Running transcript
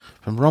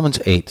From Romans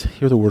 8,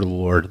 hear the word of the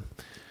Lord.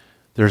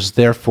 There's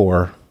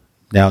therefore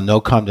now no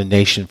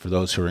condemnation for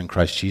those who are in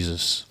Christ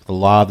Jesus. The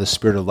law of the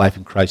Spirit of life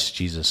in Christ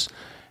Jesus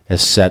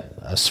has set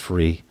us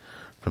free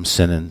from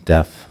sin and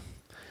death.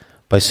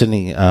 By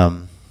sinning,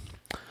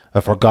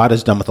 for God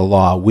has done what the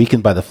law,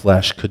 weakened by the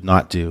flesh, could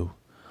not do.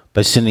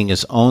 By sending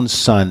his own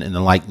Son in the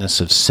likeness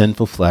of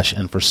sinful flesh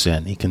and for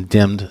sin, he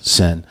condemned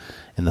sin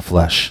in the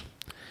flesh,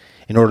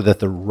 in order that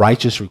the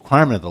righteous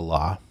requirement of the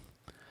law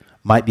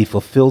might be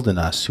fulfilled in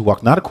us who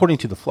walk not according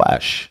to the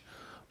flesh,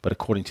 but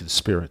according to the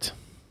Spirit.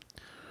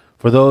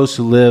 For those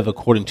who live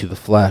according to the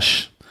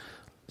flesh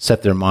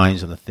set their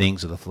minds on the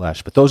things of the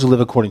flesh, but those who live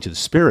according to the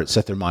Spirit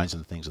set their minds on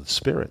the things of the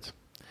Spirit.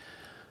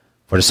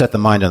 For to set the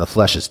mind on the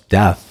flesh is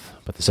death,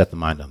 but to set the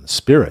mind on the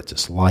Spirit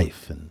is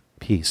life and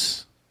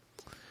peace.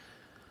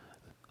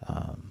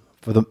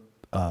 For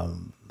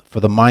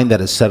the mind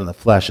that is set on the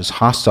flesh is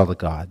hostile to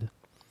God,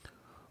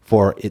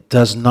 for it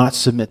does not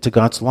submit to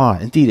God's law.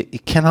 Indeed,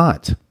 it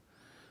cannot.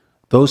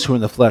 Those who are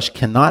in the flesh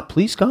cannot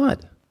please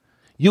God.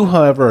 You,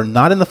 however, are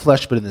not in the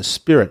flesh, but in the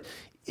Spirit,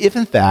 if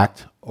in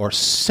fact, or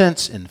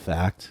since in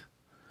fact,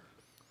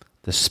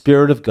 the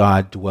Spirit of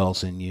God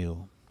dwells in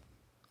you.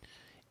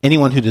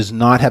 Anyone who does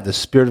not have the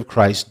Spirit of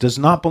Christ does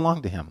not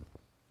belong to him.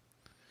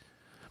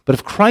 But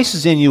if Christ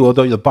is in you,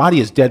 although the body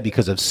is dead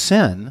because of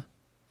sin,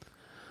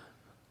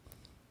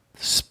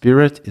 the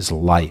Spirit is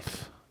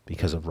life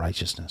because of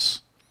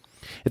righteousness.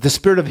 If the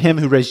Spirit of him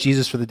who raised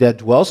Jesus from the dead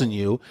dwells in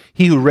you,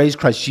 he who raised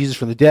Christ Jesus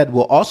from the dead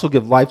will also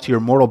give life to your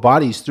mortal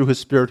bodies through his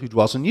Spirit who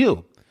dwells in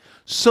you.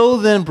 So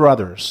then,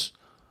 brothers,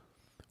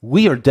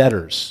 we are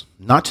debtors,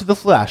 not to the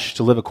flesh,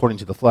 to live according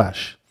to the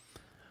flesh.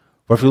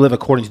 For if you live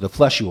according to the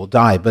flesh, you will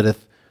die. But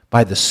if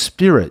by the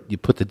Spirit you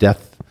put to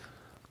death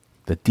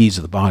the deeds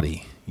of the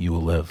body, you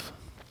will live.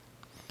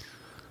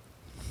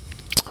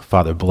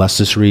 Father, bless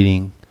this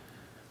reading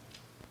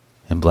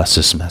and bless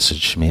this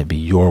message. May it be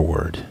your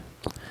word.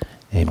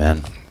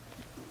 Amen.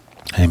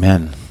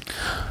 Amen.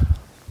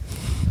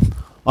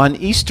 On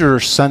Easter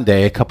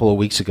Sunday, a couple of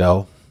weeks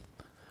ago,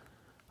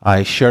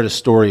 I shared a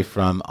story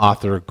from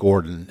Arthur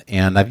Gordon,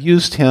 and I've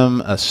used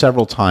him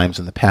several times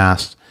in the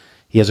past.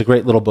 He has a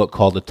great little book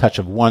called A Touch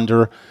of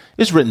Wonder. It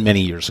was written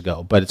many years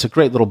ago, but it's a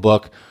great little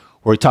book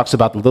where he talks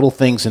about the little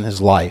things in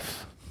his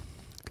life,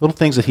 little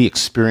things that he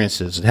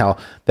experiences, and how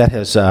that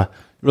has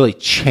really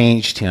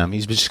changed him.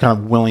 He's just kind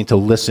of willing to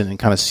listen and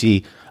kind of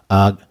see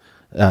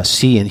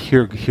and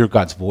hear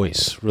God's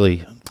voice.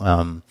 Really,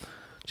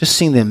 just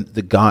seeing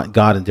the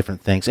God in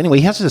different things. Anyway,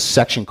 he has this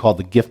section called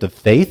the Gift of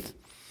Faith,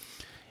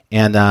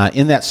 and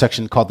in that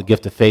section called the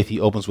Gift of Faith, he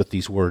opens with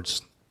these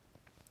words.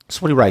 This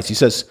is what he writes. He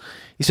says,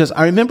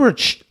 I remember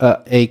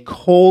a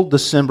cold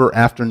December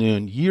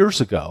afternoon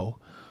years ago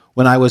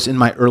when I was in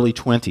my early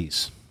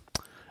 20s.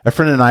 A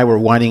friend and I were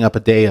winding up a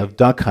day of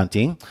duck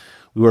hunting.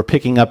 We were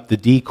picking up the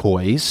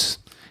decoys,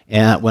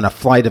 and when a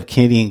flight of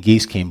Canadian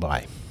geese came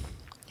by.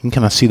 You can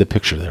kind of see the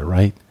picture there,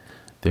 right?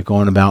 They're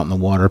going about in the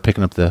water,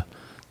 picking up the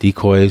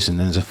decoys, and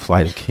then there's a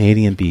flight of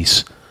Canadian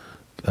geese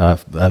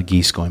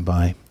going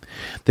by.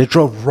 They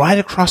drove right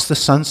across the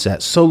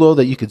sunset, so low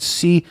that you could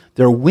see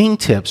their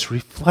wingtips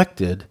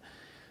reflected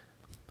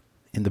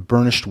in the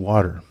burnished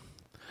water.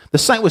 The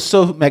sight was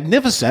so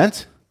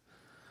magnificent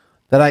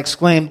that I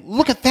exclaimed,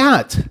 "Look at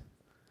that!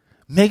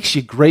 Makes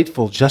you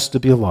grateful just to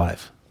be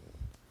alive."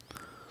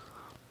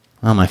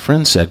 Well, my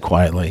friend said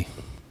quietly,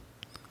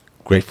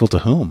 "Grateful to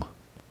whom?"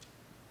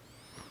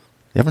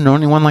 You ever know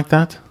anyone like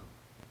that?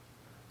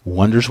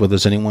 Wonders whether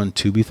there's anyone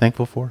to be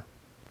thankful for?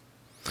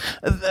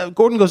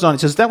 Gordon goes on, he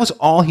says, that was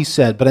all he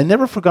said, but I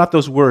never forgot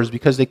those words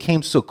because they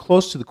came so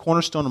close to the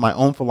cornerstone of my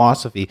own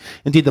philosophy.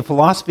 Indeed, the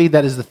philosophy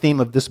that is the theme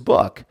of this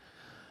book.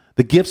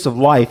 The gifts of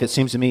life, it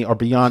seems to me, are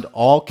beyond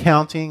all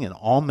counting and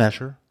all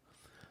measure.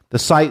 The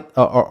sight,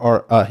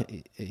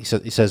 he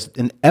says,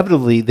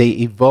 inevitably they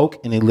evoke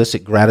and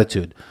elicit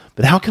gratitude.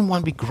 But how can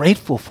one be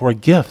grateful for a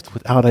gift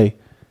without a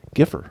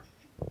giver?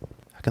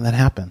 How can that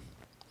happen?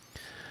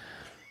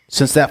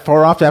 Since that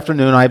far-off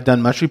afternoon, I have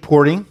done much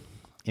reporting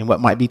in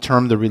what might be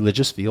termed the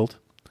religious field.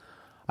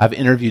 I've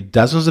interviewed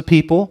dozens of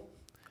people,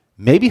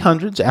 maybe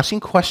hundreds,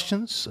 asking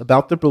questions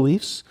about their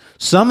beliefs.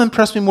 Some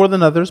impress me more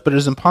than others, but it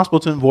is impossible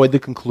to avoid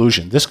this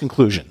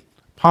conclusion,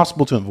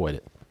 possible to avoid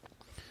it,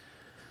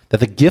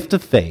 that the gift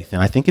of faith,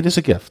 and I think it is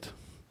a gift,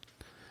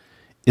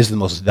 is the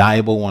most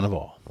valuable one of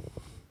all.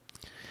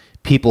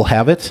 People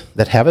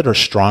that have it are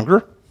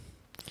stronger,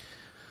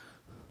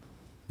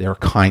 they're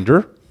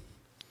kinder,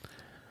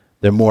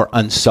 they're more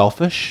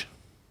unselfish.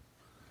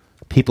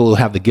 People who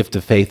have the gift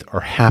of faith are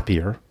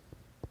happier.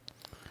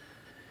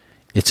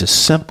 It's as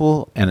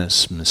simple and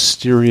as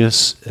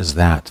mysterious as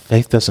that.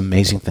 Faith does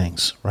amazing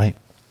things, right?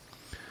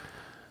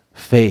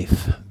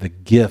 Faith, the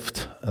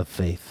gift of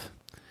faith.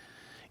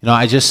 You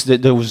know,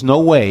 there was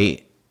no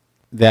way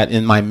that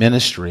in my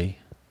ministry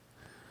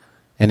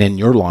and in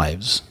your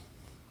lives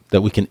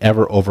that we can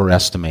ever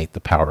overestimate the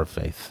power of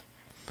faith.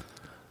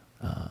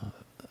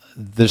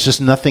 There's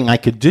just nothing I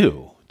could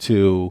do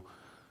to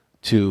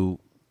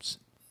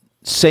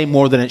say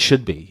more than it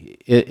should be.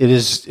 It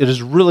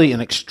is really an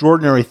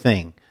extraordinary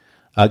thing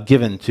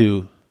given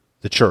to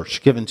the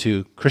church, given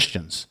to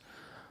Christians.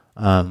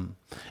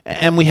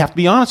 And we have to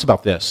be honest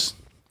about this.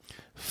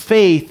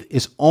 Faith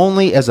is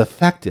only as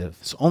effective,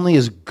 it's only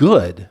as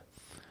good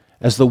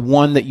as the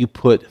one that you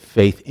put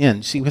faith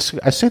in. See,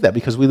 I say that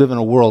because we live in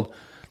a world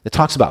that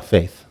talks about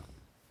faith.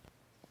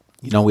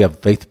 We have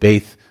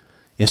faith-based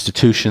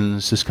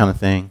institutions, this kind of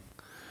thing.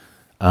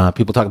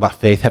 People talk about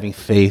faith, having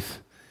faith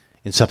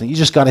in something. You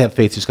just got to have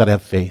faith. You just got to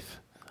have faith.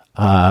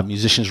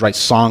 Musicians write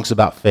songs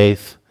about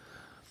faith.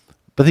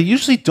 But they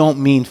usually don't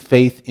mean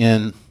faith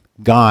in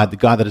God, the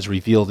God that is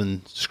revealed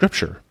in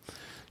Scripture.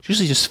 It's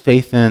usually just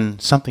faith in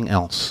something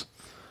else.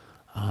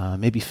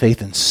 Maybe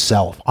faith in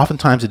self.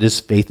 Oftentimes it is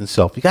faith in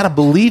self. You got to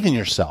believe in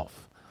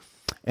yourself.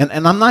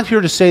 And I'm not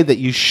here to say that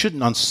you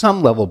shouldn't on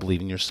some level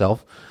believe in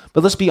yourself,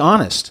 but let's be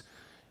honest.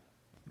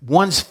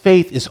 One's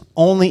faith is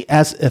only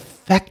as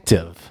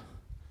effective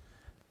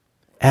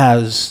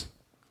as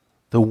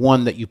the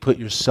one that you put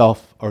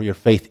yourself or your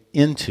faith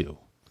into.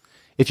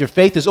 If your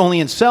faith is only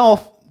in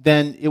self,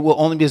 then it will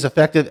only be as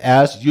effective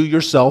as you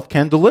yourself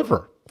can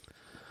deliver.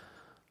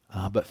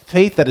 But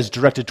faith that is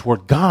directed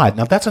toward God,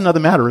 now that's another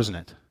matter, isn't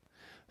it?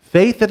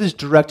 Faith that is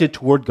directed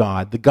toward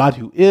God, the God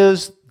who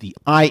is, the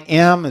I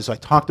am, as I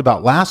talked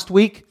about last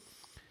week,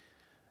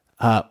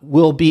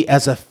 will be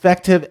as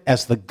effective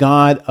as the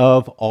God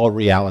of all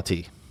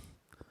reality.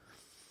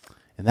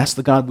 And that's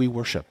the God we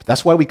worship.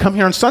 That's why we come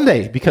here on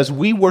Sunday, because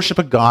we worship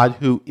a God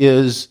who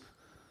is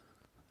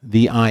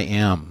the I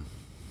am.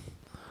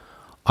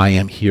 I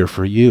am here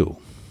for you.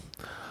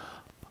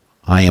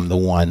 I am the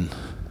one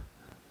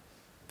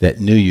that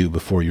knew you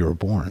before you were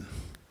born.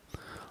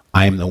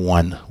 I am the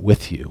one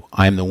with you.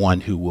 I am the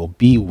one who will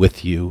be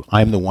with you.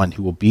 I am the one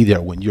who will be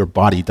there when your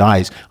body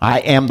dies. I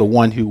am the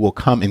one who will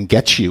come and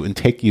get you and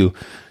take you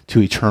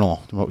to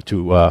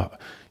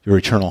your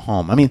eternal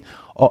home. I mean,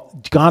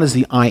 God is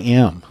the I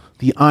am.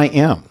 The I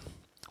am.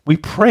 We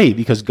pray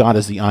because God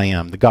is the I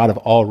am, the God of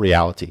all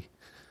reality.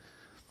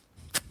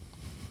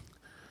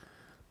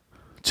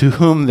 To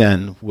whom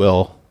then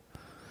will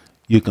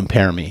you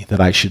compare me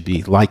that I should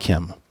be like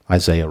him?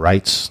 Isaiah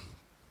writes.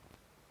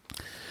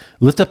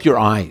 Lift up your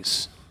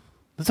eyes.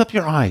 Lift up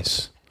your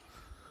eyes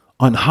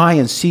on high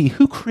and see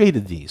who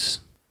created these.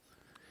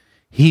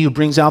 He who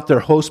brings out their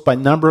host by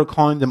number,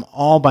 calling them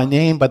all by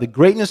name, by the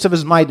greatness of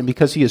his might, and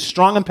because he is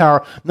strong in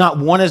power, not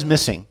one is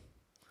missing.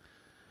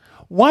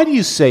 Why do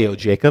you say, O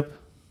Jacob,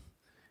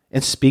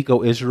 and speak,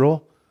 O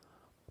Israel,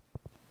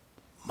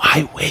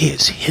 my way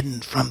is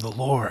hidden from the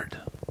Lord,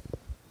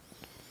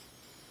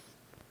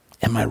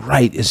 and my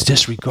right is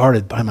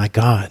disregarded by my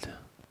God?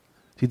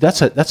 See,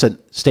 that's a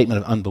statement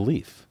of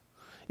unbelief.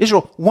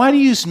 Israel, why do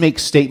you make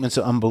statements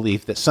of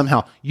unbelief that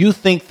somehow you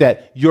think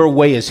that your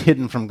way is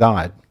hidden from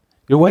God?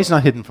 Your way is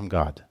not hidden from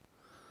God.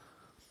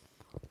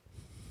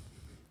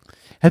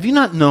 Have you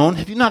not known,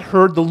 have you not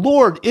heard, the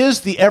Lord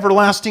is the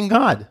everlasting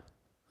God,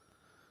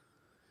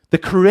 the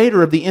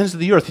creator of the ends of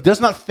the earth. He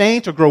does not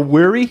faint or grow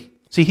weary.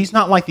 See, he's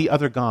not like the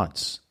other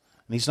gods.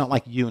 And he's not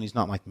like you and he's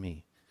not like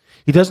me.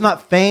 He does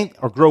not faint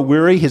or grow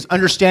weary. His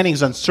understanding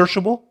is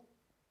unsearchable.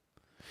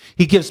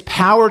 He gives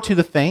power to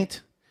the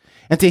faint,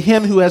 and to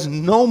him who has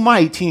no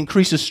might he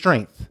increases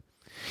strength.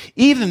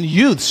 Even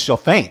youths shall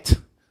faint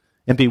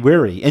and be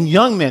weary, and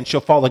young men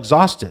shall fall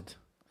exhausted.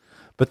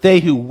 But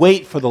they who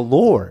wait for the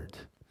Lord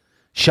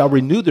shall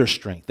renew their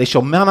strength. They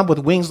shall mount up with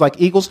wings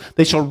like eagles.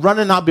 They shall run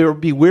and not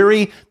be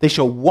weary. They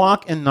shall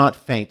walk and not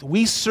faint.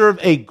 We serve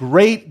a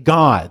great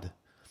God,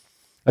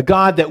 a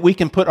God that we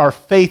can put our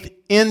faith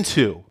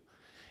into,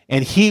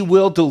 and he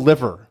will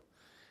deliver,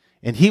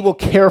 and he will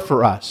care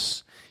for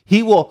us.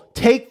 He will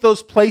take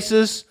those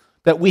places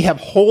that we have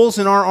holes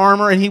in our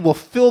armor, and he will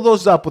fill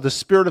those up with the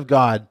Spirit of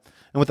God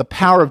and with the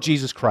power of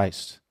Jesus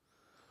Christ.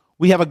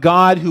 We have a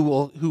God who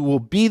will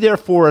be there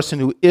for us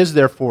and who is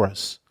there for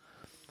us.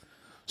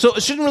 So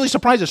it shouldn't really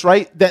surprise us,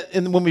 right? That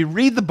when we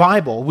read the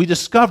Bible, we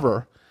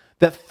discover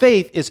that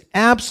faith is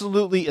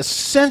absolutely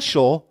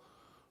essential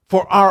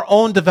for our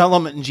own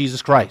development in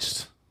Jesus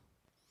Christ,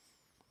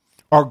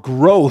 our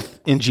growth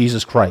in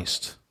Jesus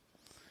Christ,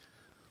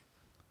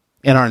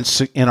 and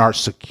our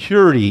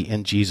security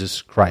in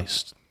Jesus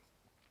Christ.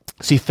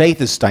 See, faith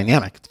is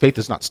dynamic. Faith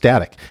is not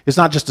static. It's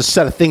not just a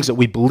set of things that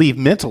we believe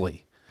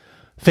mentally.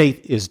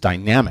 Faith is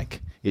dynamic.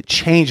 It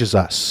changes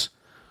us.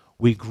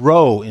 We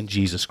grow in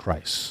Jesus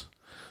Christ.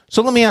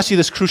 So let me ask you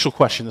this crucial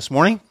question this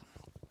morning.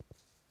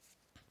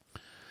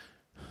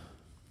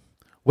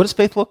 What does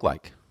faith look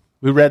like?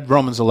 We read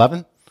Hebrews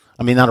 11.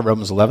 We read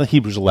Romans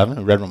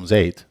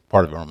 8,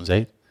 part of Romans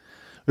 8.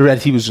 We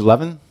read Hebrews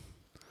 11.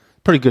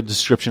 Pretty good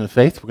description of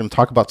faith. We're going to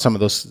talk about some of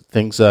those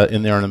things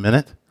in there in a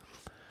minute.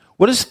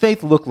 What does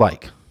faith look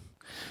like?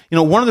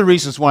 One of the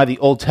reasons why the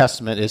Old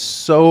Testament is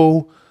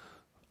so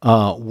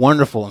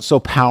wonderful and so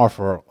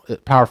powerful,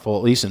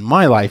 at least in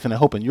my life, and I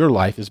hope in your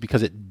life, is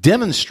because it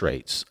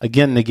demonstrates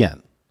again and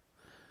again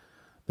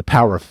the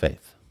power of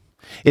faith.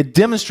 It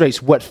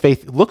demonstrates what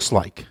faith looks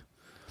like.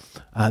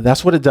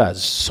 That's what it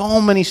does. So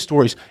many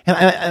stories.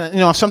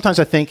 And sometimes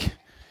I think,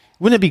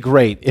 wouldn't it be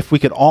great if we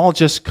could all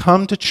just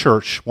come to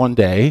church one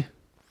day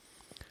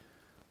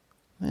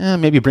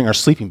maybe bring our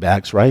sleeping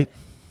bags, right?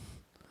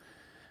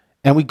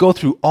 And we go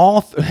through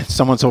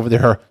someone's over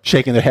there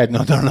shaking their head.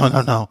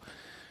 No.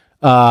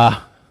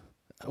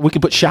 We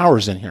could put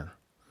showers in here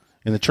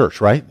in the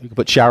church, right? We could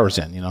put showers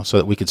in, so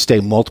that we could stay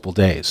multiple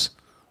days,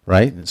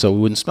 right? And so we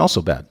wouldn't smell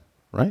so bad,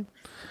 right?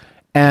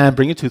 And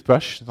bring a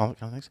toothbrush and all that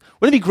kind of things.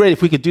 Wouldn't it be great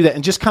if we could do that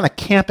and just kind of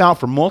camp out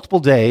for multiple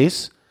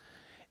days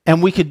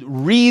and we could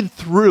read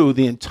through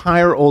the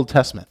entire Old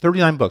Testament,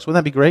 39 books.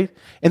 Wouldn't that be great?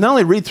 And not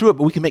only read through it,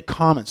 but we can make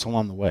comments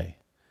along the way.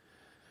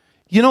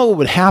 You know what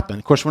would happen?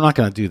 Of course, we're not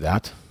going to do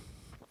that.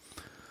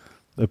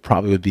 There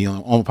probably would be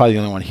probably the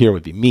only one here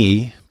would be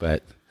me,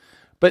 but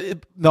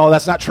no,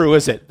 that's not true,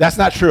 is it? That's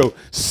not true.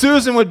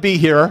 Susan would be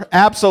here,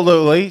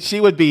 absolutely. She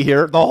would be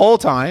here the whole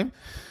time.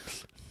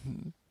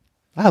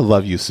 I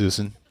love you,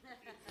 Susan.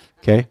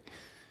 Okay?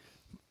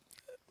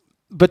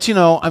 But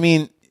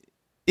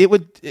it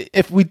would,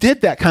 if we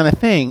did that kind of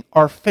thing,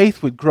 our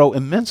faith would grow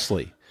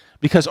immensely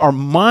because our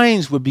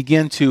minds would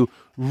begin to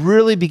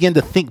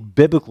think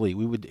biblically.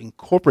 We would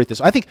incorporate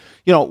this. I think,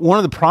 one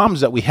of the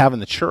problems that we have in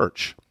the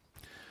church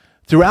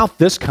throughout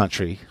this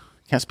country,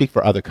 can't speak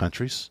for other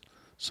countries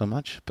so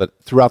much,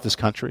 but throughout this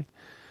country,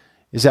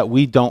 is that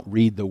we don't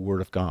read the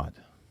Word of God.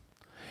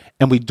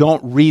 And we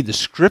don't read the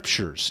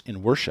Scriptures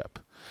in worship.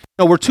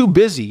 We're too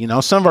busy.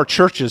 Some of our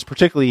churches,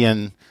 particularly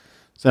in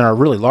our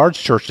really large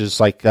churches,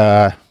 like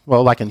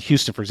in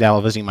Houston, for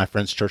example, visiting my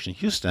friend's church in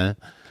Houston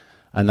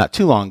not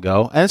too long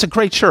ago, and it's a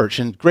great church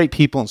and great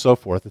people and so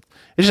forth.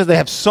 It's just they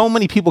have so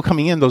many people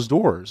coming in those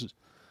doors,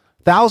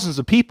 thousands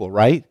of people,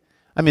 right?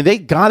 They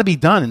got to be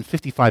done in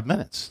 55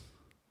 minutes,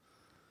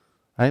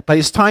 right? By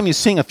this time you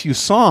sing a few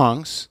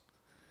songs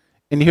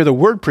and you hear the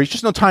word preached,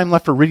 there's no time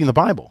left for reading the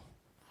Bible,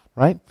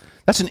 right?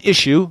 That's an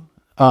issue,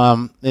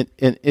 an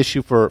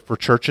issue for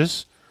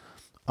churches.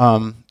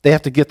 They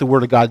have to get the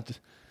Word of God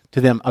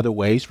to them other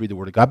ways, read the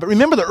Word of God. But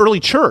remember the early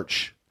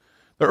church.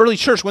 The early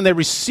church, when they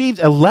received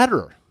a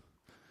letter,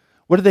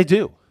 what did they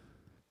do?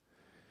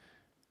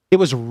 It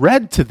was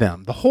read to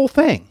them, the whole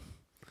thing.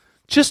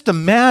 Just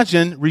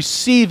imagine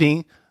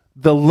receiving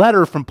the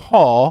letter from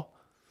Paul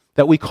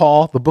that we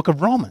call the book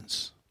of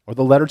Romans, or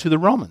the letter to the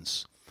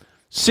Romans.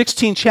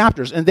 16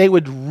 chapters, and they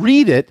would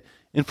read it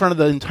in front of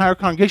the entire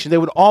congregation. They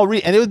would all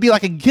read, and it would be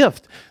like a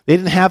gift. They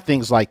didn't have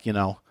things like,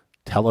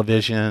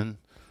 television,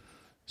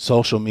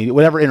 social media,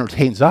 whatever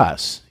entertains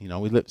us. We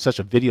live such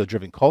a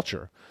video-driven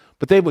culture.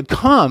 But they would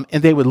come,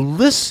 and they would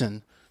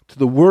listen to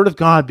the Word of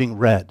God being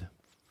read,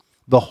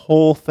 the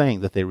whole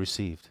thing that they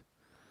received.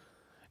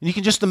 And you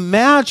can just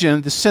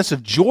imagine the sense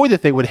of joy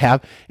that they would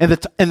have and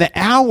the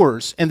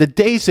hours and the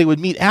days they would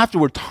meet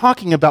afterward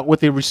talking about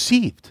what they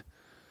received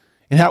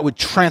and how it would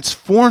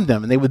transform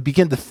them and they would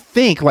begin to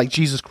think like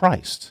Jesus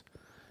Christ,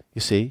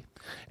 you see?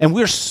 And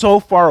we're so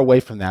far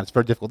away from that. It's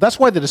very difficult. That's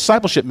why the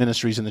discipleship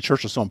ministries in the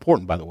church are so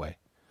important, by the way.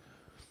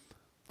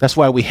 That's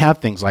why we have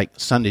things like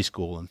Sunday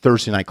school and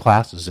Thursday night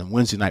classes and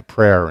Wednesday night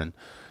prayer and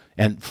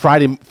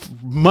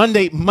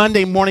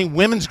Monday morning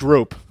women's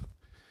group.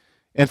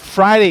 And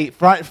Friday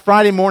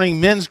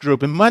morning men's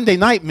group and Monday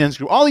night men's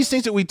group, all these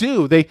things that we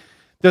do, they're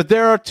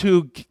there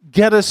to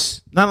get us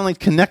not only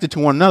connected to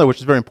one another, which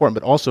is very important,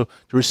 but also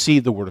to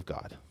receive the Word of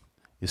God.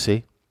 You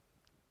see?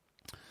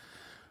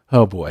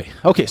 Oh boy.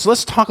 Okay, so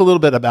let's talk a little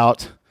bit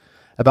about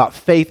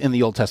faith in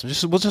the Old Testament.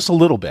 Just a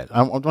little bit.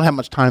 I don't have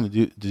much time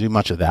to do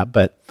much of that,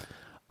 but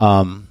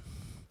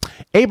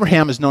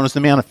Abraham is known as the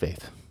man of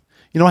faith.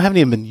 I haven't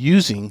even been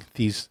using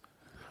these.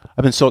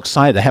 I've been so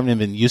excited. I haven't even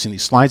been using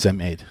these slides I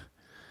made.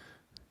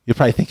 You're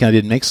probably thinking I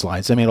didn't make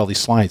slides. I made all these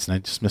slides and I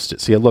just missed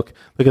it. See, look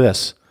at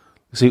this.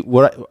 See,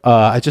 what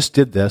I just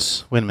did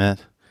this. Wait a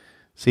minute.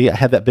 See, I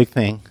had that big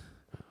thing.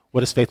 What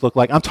does faith look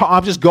like?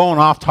 I'm just going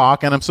off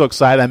talking. I'm so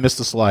excited I missed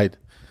the slide.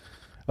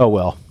 Oh,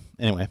 well.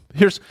 Anyway,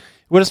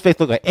 what does faith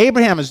look like?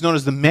 Abraham is known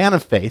as the man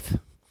of faith.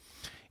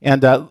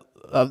 And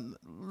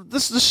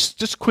this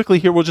just quickly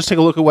here, we'll just take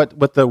a look at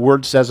what the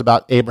word says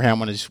about Abraham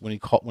when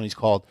he's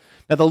called.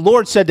 Now, the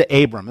Lord said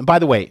to Abram, and by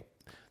the way,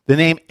 the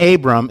name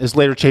Abram is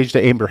later changed to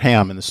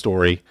Abraham in the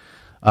story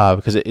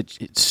because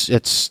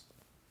it's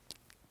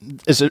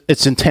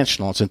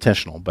intentional. It's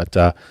intentional, but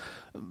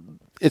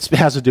it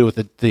has to do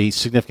with the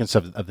significance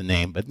of the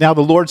name. But now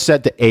the Lord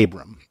said to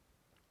Abram,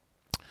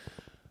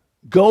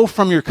 "Go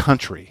from your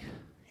country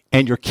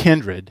and your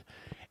kindred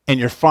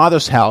and your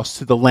father's house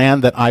to the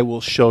land that I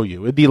will show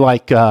you." It'd be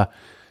like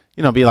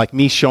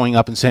me showing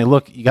up and saying,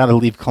 "Look, you got to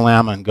leave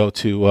Kalama and go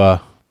to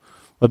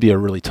would be a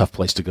really tough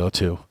place to go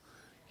to,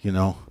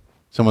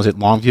 Someone's at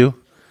Longview?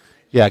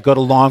 Yeah, go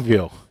to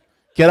Longview.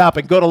 Get up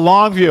and go to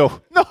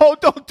Longview. No,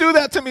 don't do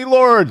that to me,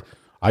 Lord.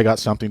 I got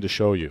something to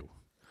show you.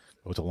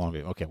 Go to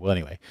Longview. Okay, well,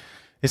 anyway.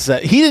 It's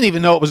that he didn't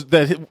even know he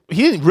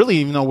didn't really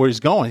even know where he's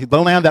going. The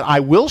land that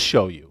I will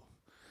show you.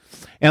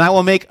 And I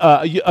will make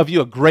of you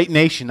a great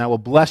nation. I will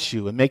bless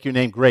you and make your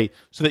name great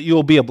so that you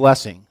will be a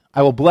blessing.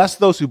 I will bless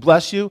those who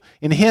bless you.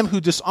 In him who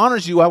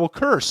dishonors you, I will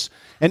curse.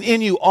 And in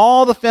you,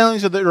 all the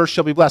families of the earth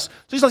shall be blessed.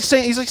 So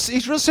he's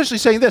essentially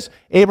saying this,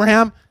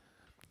 Abraham,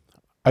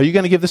 are you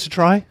going to give this a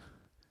try?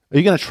 Are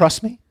you going to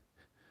trust me?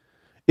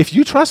 If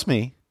you trust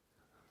me,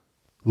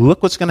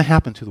 look what's going to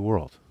happen to the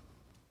world.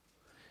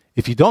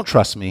 If you don't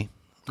trust me,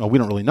 well, we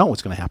don't really know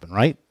what's going to happen,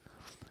 right?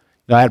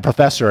 I had a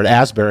professor at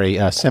Asbury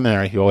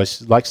Seminary who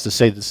always likes to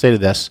say to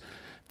this,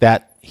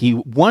 that he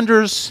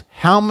wonders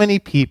how many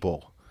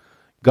people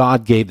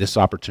God gave this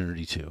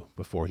opportunity to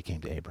before he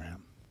came to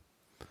Abraham.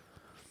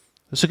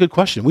 That's a good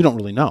question. We don't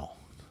really know.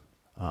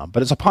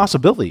 But it's a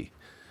possibility.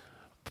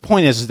 The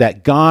point is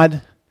that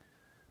God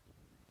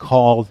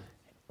called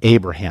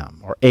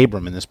Abraham, or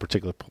Abram in this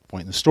particular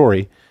point in the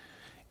story,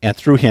 and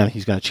through him,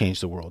 he's going to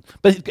change the world.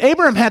 But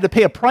Abraham had to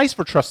pay a price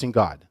for trusting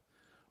God,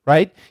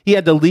 right? He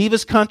had to leave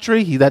his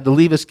country. He had to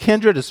leave his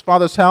kindred, his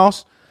father's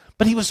house.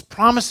 But he was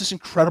promised this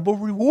incredible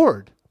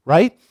reward,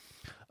 right?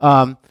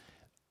 And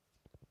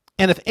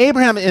if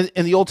Abraham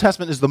in the Old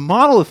Testament is the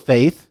model of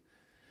faith,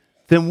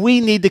 then we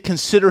need to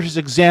consider his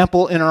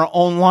example in our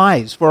own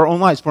lives, for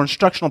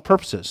instructional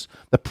purposes.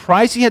 The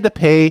price he had to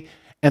pay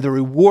and the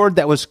reward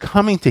that was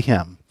coming to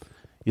him,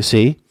 you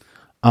see.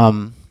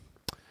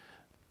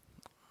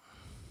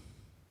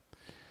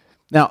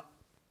 Now,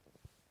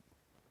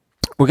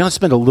 we're going to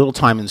spend a little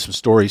time in some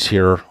stories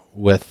here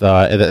with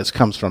that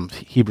comes from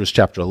Hebrews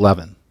chapter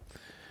 11.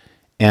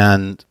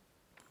 And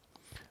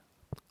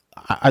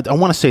I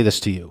want to say this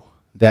to you,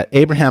 that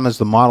Abraham is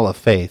the model of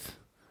faith.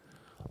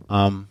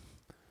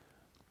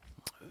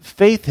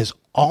 Faith has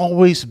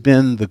always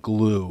been the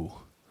glue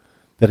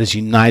that has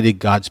united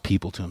God's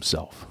people to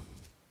himself,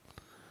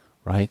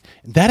 right?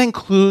 And that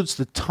includes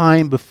the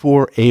time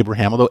before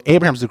Abraham. Although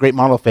Abraham's the great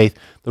model of faith,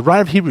 the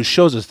writer of Hebrews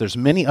shows us there's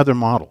many other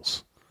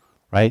models,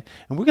 right?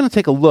 And we're going to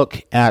take a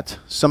look at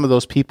some of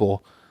those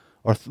people,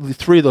 or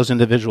three of those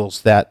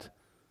individuals that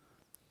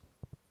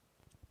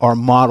are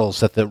models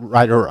that the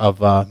writer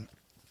of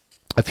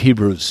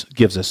Hebrews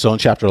gives us. So in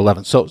chapter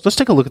 11. So let's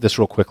take a look at this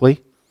real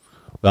quickly.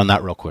 Well,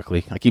 not real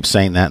quickly. I keep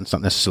saying that, and it's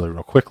not necessarily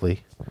real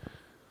quickly.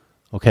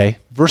 Okay,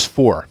 verse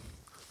 4.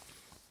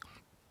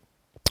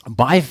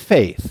 By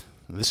faith,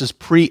 this is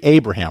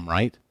pre-Abraham,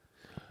 right?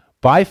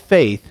 By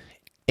faith,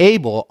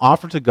 Abel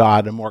offered to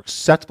God a more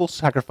acceptable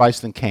sacrifice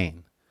than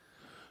Cain,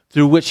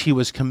 through which he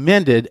was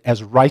commended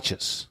as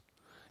righteous,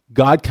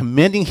 God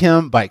commending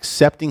him by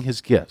accepting his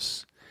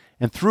gifts.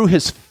 And through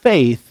his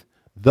faith,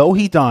 though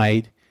he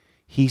died,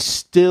 he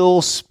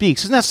still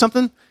speaks. Isn't that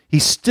something? He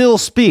still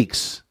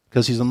speaks,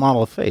 because he's a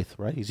model of faith,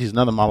 right? He's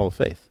another model of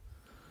faith.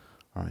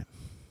 All right.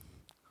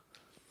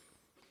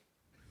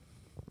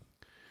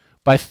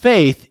 By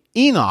faith,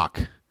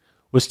 Enoch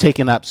was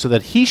taken up so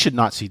that he should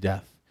not see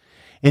death.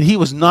 And he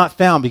was not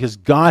found because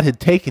God had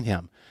taken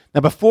him.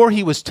 Now, before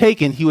he was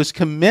taken, he was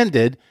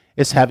commended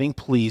as having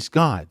pleased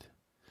God.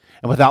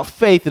 And without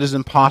faith, it is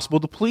impossible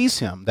to please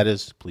him. That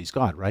is, please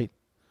God, right?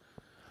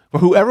 For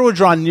whoever would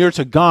draw near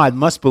to God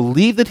must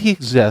believe that he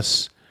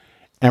exists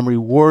and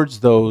rewards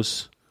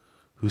those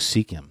who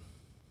seek him.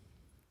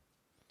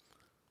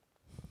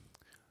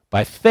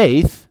 By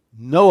faith,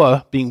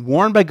 Noah, being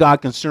warned by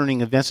God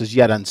concerning events as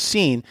yet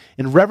unseen,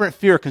 in reverent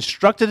fear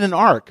constructed an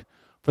ark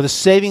for the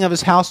saving of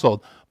his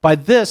household. By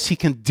this he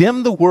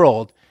condemned the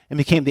world and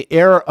became the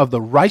heir of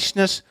the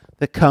righteousness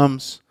that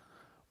comes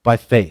by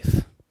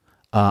faith.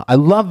 I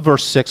love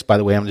verse 6, by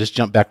the way. I'm going to just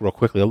jump back real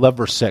quickly. I love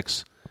verse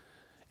 6.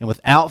 And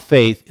without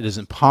faith, it is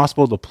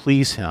impossible to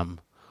please him.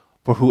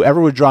 For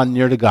whoever would draw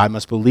near to God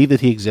must believe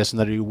that he exists and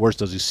that he rewards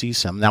those who seek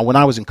him. Now, when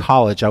I was in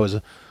college, I was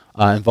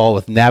involved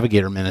with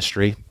Navigator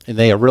Ministry, and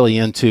they are really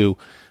into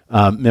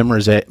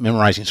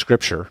memorizing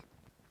Scripture.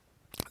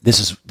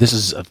 This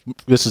is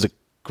a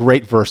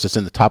great verse that's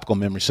in the topical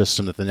memory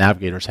system that the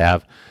Navigators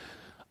have.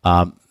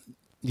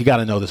 You got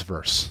to know this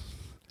verse.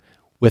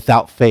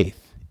 Without faith,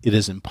 it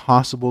is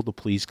impossible to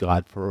please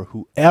God. For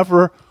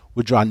whoever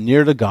would draw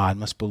near to God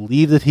must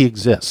believe that he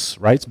exists.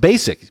 Right? It's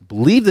basic.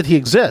 Believe that he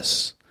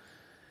exists,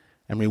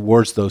 and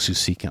rewards those who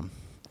seek him.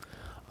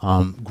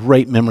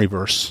 Great memory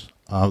verse.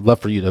 I'd love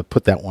for you to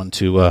put that one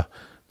to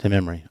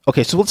memory.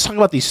 Okay, so let's talk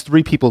about these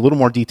three people in a little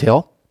more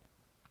detail.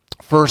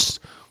 First,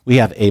 we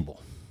have Abel.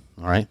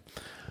 All right.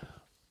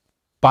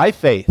 By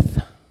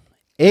faith,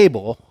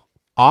 Abel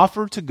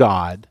offered to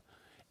God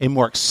a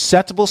more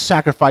acceptable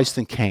sacrifice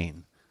than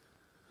Cain,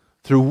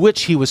 through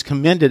which he was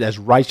commended as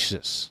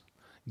righteous,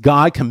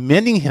 God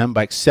commending him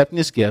by accepting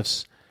his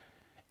gifts,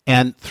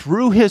 and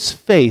through his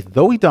faith,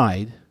 though he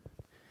died,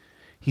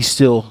 he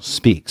still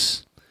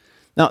speaks.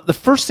 Now, the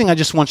first thing I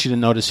just want you to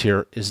notice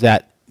here is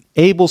that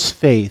Abel's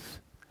faith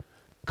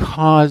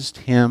caused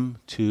him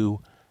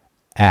to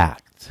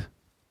act.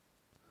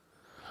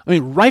 I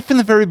mean, right from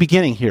the very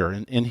beginning here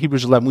in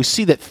Hebrews 11, we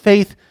see that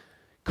faith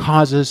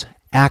causes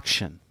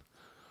action.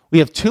 We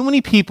have too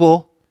many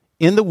people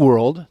in the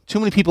world, too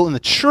many people in the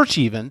church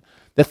even,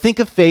 that think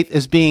of faith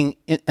as being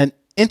an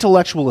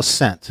intellectual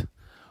assent.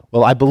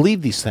 Well, I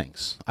believe these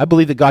things. I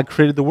believe that God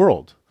created the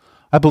world.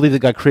 I believe that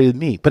God created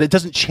me. But it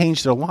doesn't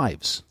change their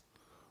lives.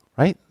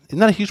 Right? Isn't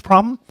that a huge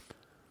problem?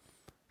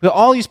 We have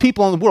all these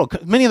people in the world,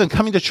 many of them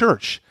coming to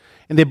church,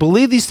 and they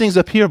believe these things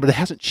up here, but it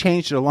hasn't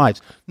changed their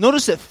lives.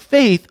 Notice that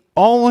faith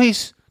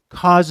always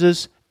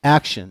causes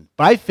action.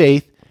 By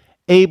faith,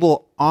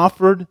 Abel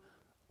offered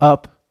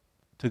up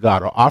to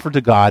God, or offered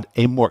to God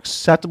a more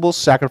acceptable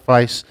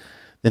sacrifice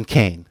than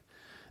Cain.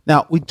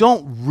 Now, we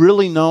don't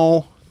really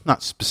know,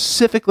 not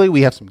specifically,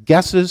 we have some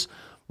guesses.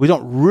 We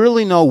don't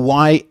really know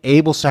why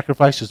Abel's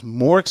sacrifice is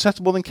more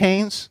acceptable than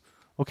Cain's,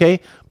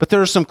 okay? But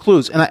there are some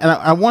clues. And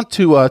I want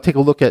to take a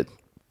look at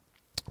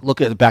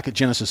back at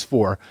Genesis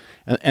 4,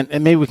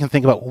 and maybe we can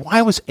think about,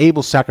 why was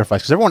Abel's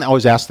sacrifice? Because everyone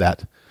always asks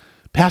that.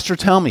 Pastor,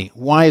 tell me,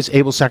 why is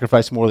Abel's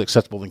sacrifice more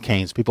acceptable than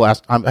Cain's? People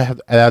ask, I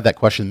have had that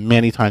question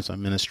many times in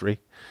ministry,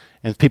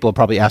 and people have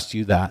probably asked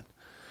you that.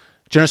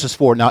 Genesis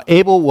 4, now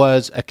Abel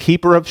was a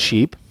keeper of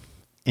sheep,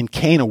 and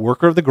Cain a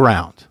worker of the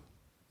ground.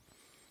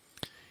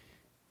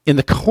 In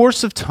the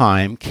course of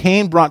time,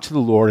 Cain brought to the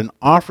Lord an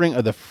offering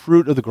of the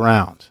fruit of the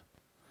ground.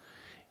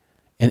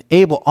 And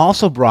Abel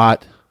also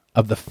brought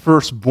of the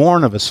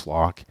firstborn of his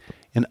flock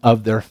and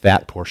of their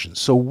fat portions.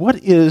 So what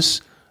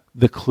is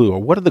the clue, or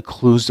what are the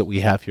clues that we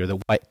have here,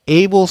 that why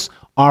Abel's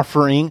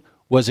offering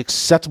was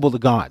acceptable to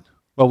God?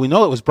 Well, we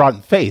know it was brought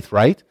in faith,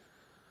 right?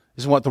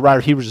 Isn't what the writer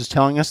of Hebrews is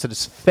telling us, that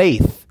it's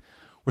faith,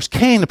 whereas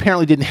Cain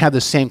apparently didn't have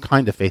the same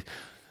kind of faith.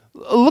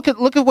 Look at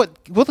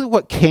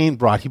what Cain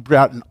brought. He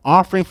brought an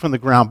offering from the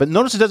ground, but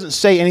notice it doesn't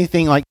say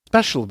anything like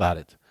special about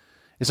it.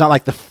 It's not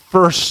like the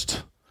first.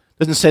 It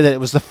doesn't say that it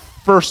was the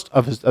first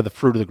of the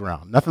fruit of the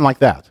ground. Nothing like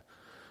that,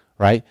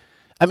 right?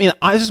 I mean,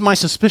 this is my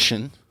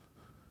suspicion.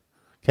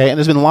 Okay, and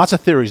there's been lots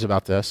of theories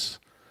about this,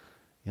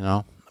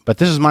 but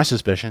this is my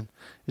suspicion,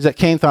 is that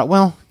Cain thought,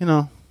 well, I'm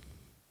going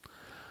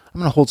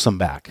to hold some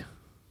back.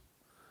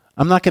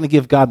 I'm not going to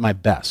give God my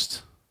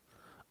best.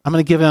 I'm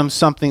going to give him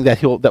something that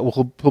he'll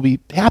be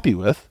happy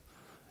with,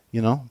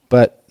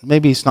 but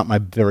maybe it's not my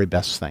very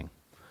best thing,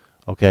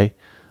 okay?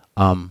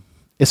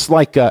 It's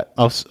like,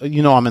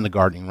 I'm in the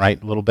gardening,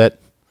 right, a little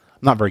bit.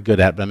 I'm not very good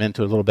at it, but I'm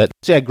into it a little bit.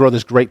 Say I grow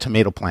this great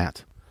tomato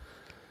plant.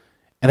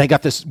 And I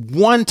got this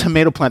one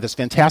tomato plant that's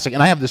fantastic,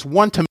 and I have this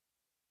one tomato,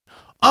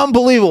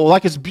 unbelievable,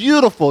 like it's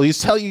beautiful. You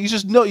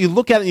just know, you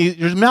look at it,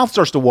 your mouth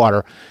starts to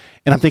water.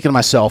 And I'm thinking to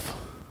myself,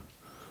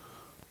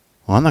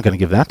 well, I'm not going to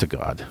give that to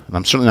God. And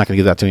I'm certainly not going to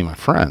give that to any of my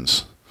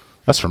friends.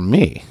 That's for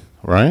me,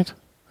 right?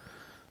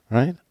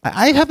 Right?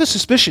 I have the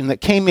suspicion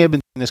that Cain may have been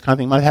doing this kind of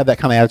thing, might have had that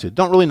kind of attitude.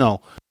 Don't really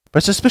know.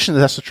 But suspicion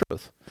that that's the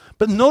truth.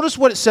 But notice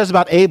what it says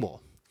about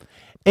Abel.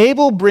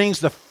 Abel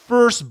brings the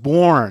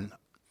firstborn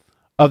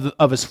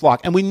of his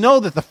flock. And we know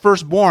that the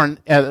firstborn,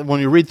 when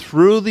you read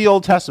through the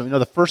Old Testament, we know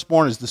the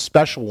firstborn is the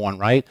special one,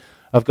 right,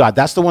 of God.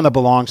 That's the one that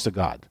belongs to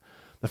God,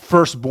 the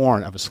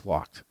firstborn of his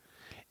flock.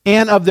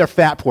 And of their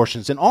fat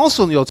portions. And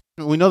also in the Old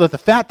Testament, we know that the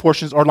fat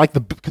portions are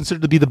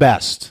considered to be the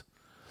best.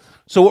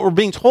 So what we're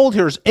being told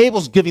here is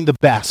Abel's giving the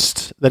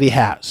best that he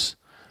has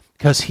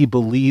because he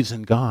believes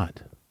in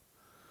God.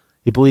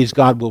 He believes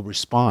God will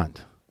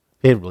respond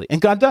favorably. And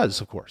God does,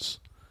 of course.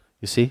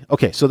 You see?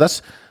 Okay, so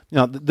that's,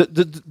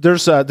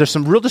 there's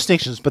some real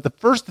distinctions, but the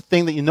first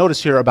thing that you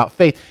notice here about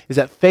faith is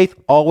that faith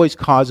always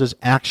causes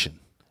action.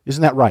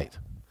 Isn't that right?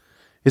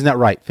 Isn't that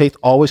right? Faith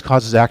always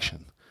causes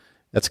action.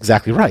 That's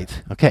exactly right.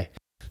 Okay.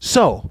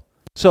 So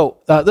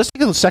let's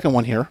take the second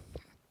one here.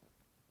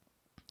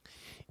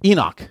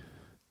 Enoch.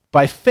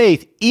 By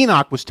faith,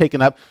 Enoch was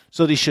taken up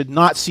so that he should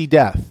not see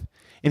death.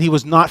 And he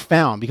was not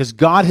found because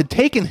God had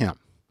taken him.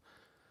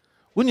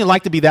 Wouldn't you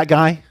like to be that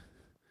guy?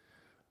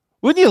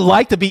 Wouldn't you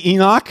like to be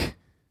Enoch?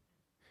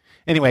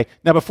 Anyway,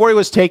 now before he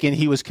was taken,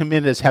 he was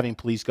commended as having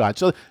pleased God.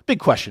 So big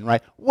question,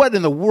 right? What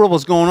in the world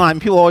was going on?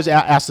 People always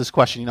ask this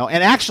question,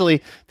 And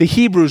actually, the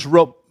Hebrews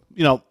wrote,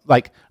 I'm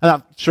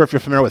not sure if you're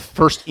familiar with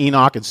First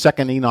Enoch and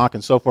Second Enoch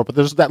and so forth, but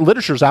there's that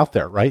literature's out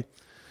there, right?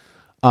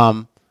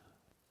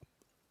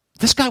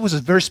 This guy was a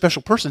very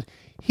special person.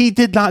 He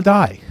did not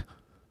die.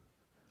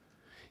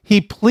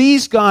 He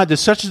pleased God to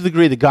such a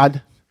degree that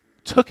God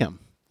took him.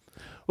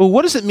 Well,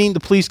 what does it mean to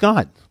please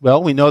God?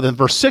 Well, we know that in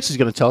verse 6 he's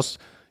going to tell us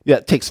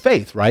that it takes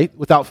faith, right?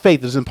 Without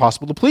faith, it's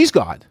impossible to please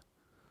God,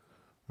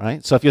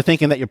 right? So if you're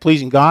thinking that you're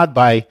pleasing God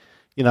by,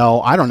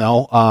 I don't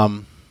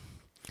know,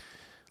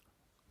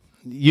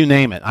 you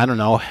name it, I don't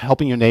know,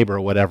 helping your neighbor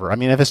or whatever. I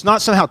mean, if it's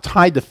not somehow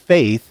tied to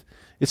faith,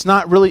 it's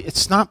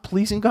not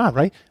pleasing God,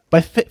 right?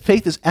 But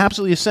faith is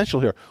absolutely essential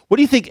here. What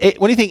do you think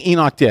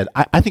Enoch did?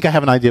 I think I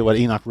have an idea what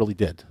Enoch really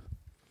did.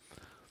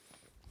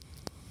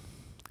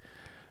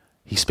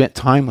 He spent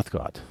time with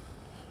God.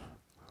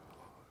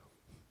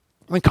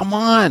 I mean, come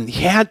on.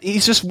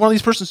 He's just one of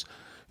these persons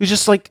who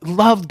just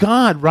loved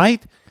God,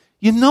 right?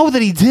 You know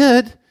that he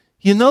did.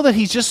 You know that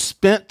he just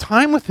spent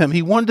time with him.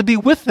 He wanted to be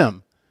with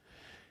him.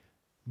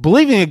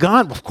 Believing in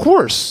God, of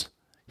course,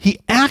 he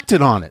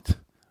acted on it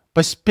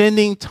by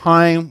spending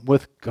time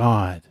with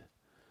God.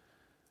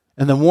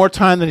 And the more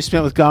time that he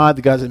spent with God,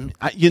 the guys,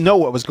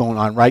 what was going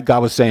on, right?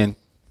 God was saying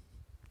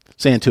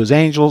to his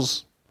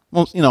angels,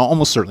 well,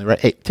 almost certainly, right?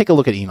 Hey, take a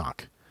look at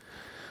Enoch.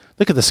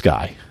 Look at this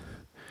guy.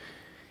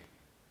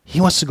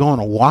 He wants to go on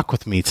a walk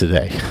with me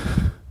today.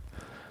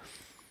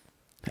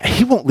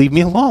 He won't leave me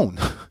alone.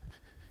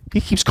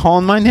 He keeps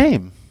calling my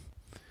name.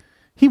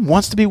 He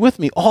wants to be with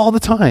me all the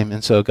time.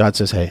 And so God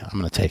says, hey, I'm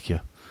going to take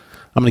you.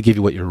 I'm going to give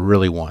you what you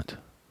really want.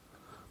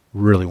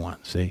 Really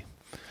want, see?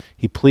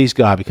 He pleased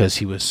God because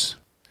he was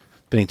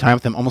spending time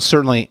with him, almost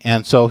certainly.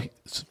 And so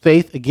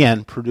faith,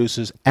 again,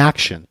 produces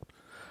action.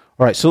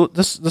 All right, so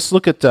let's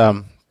look at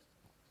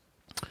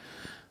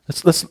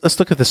let's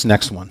look at this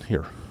next one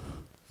here,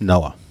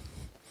 Noah.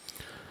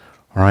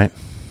 All right,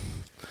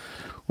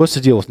 what's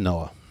the deal with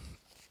Noah?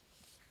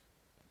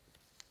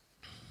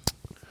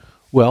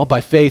 Well, by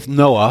faith,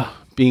 Noah,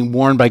 being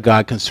warned by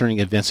God concerning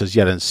events as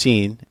yet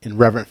unseen, in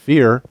reverent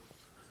fear,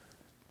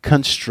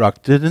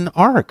 constructed an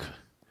ark.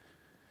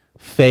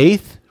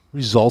 Faith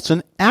results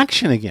in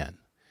action again.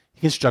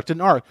 He constructed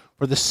an ark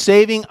for the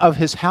saving of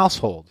his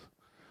household.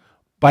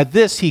 By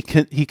this, he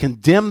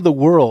condemned the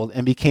world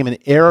and became an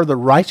heir of the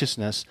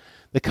righteousness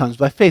that comes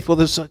by faith. Well,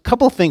 there's a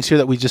couple of things here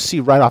that we just see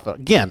right off.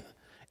 Again,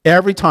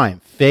 every time,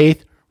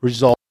 faith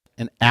results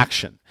in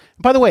action.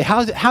 And by the way,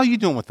 how are you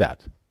doing with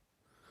that?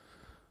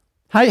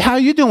 How are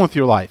you doing with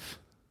your life?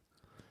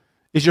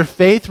 Is your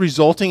faith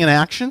resulting in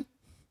action?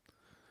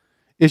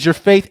 Is your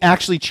faith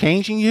actually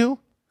changing you?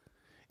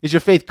 Is your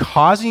faith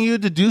causing you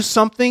to do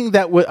something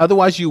that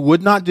otherwise you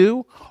would not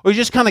do? Or are you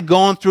just kind of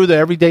going through the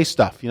everyday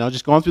stuff,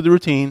 just going through the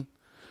routine,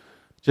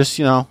 just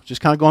kind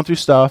of going through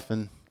stuff,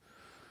 and,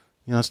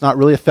 it's not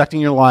really affecting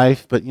your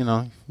life, but, you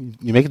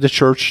make it to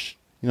church,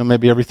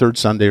 maybe every third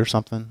Sunday or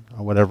something,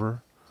 or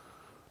whatever,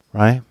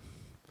 right?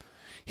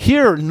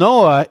 Here,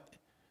 Noah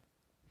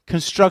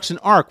constructs an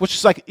ark, which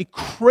is like a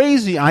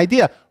crazy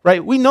idea,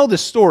 right? We know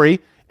this story,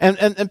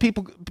 and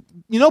people,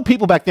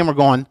 people back then were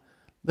going,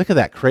 look at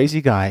that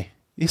crazy guy.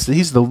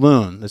 He's the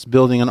loon that's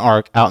building an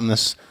ark out in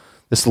this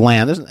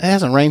land. It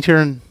hasn't rained here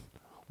in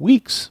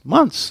weeks,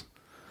 months.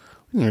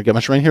 We didn't get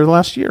much rain here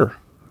last year.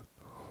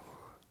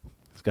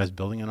 This guy's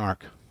building an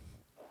ark.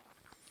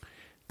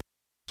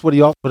 That's what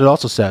it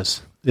also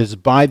says, is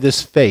by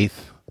this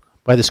faith,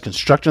 by this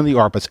construction of the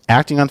ark, but it's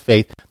acting on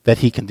faith, that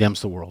he condemns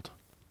the world.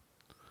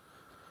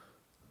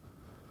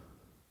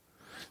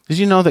 Did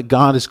you know that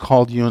God has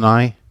called you and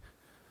I,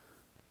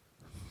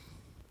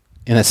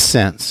 in a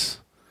sense,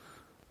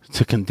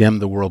 to condemn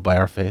the world by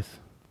our faith?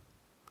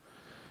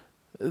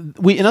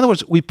 In other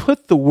words, we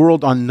put the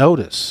world on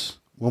notice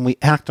when we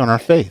act on our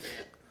faith,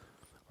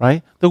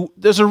 right?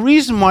 There's a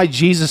reason why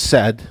Jesus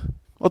said,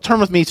 well, turn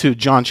with me to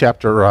John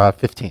chapter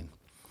 15.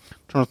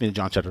 Turn with me to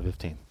John chapter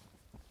 15.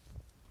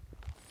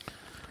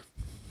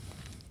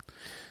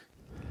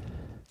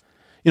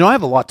 I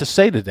have a lot to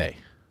say today.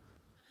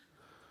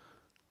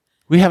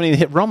 We haven't even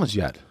hit Romans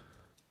yet.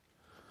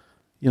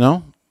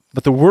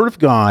 But the Word of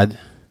God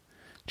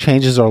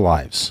changes our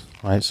lives,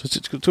 right?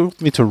 So go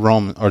with me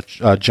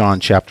to John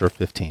chapter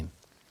 15.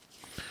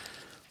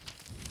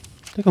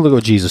 Take a look at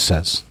what Jesus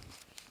says.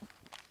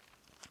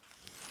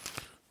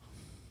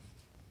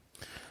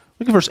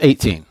 Look at verse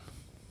 18.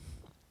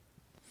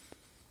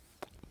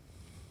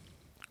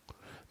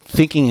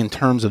 Thinking in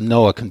terms of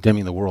Noah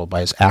condemning the world by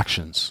his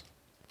actions.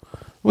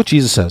 What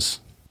Jesus says,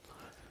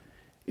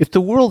 if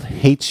the world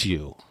hates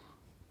you,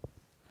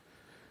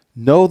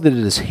 know that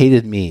it has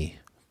hated me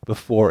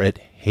before it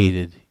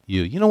hated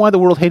you. You know why the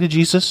world hated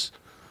Jesus?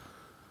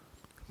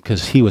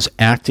 Because he was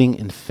acting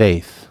in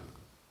faith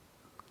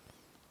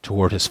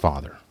toward his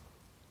Father.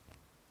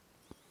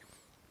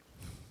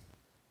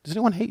 Does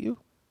anyone hate you?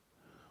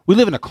 We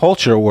live in a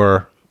culture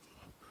where,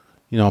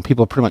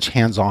 people are pretty much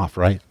hands off,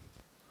 right?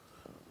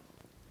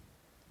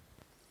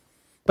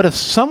 But if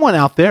someone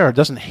out there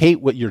doesn't hate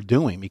what you're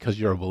doing because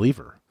you're a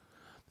believer,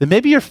 then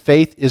maybe your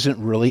faith isn't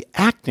really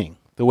acting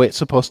the way it's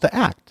supposed to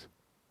act.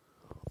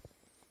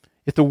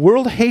 If the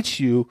world hates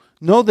you,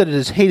 know that it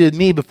has hated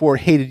me before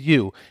it hated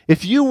you.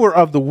 If you were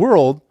of the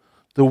world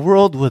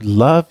would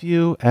love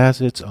you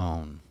as its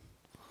own.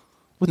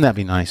 Wouldn't that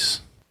be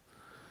nice?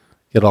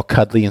 Get all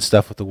cuddly and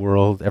stuff with the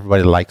world.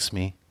 Everybody likes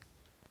me.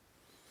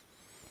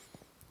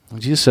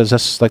 And Jesus says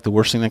that's like the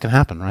worst thing that can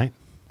happen, right?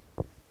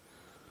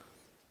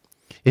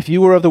 If you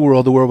were of the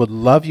world would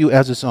love you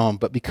as its own.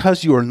 But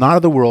because you are not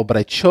of the world, but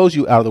I chose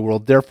you out of the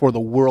world, therefore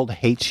the world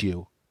hates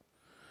you.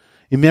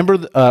 Remember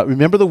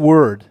the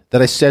word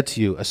that I said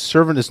to you, a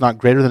servant is not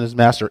greater than his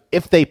master.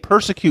 If they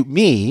persecute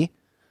me,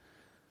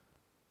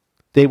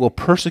 they will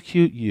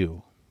persecute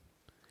you.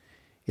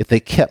 If they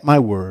kept my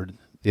word,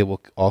 they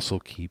will also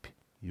keep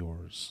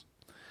yours.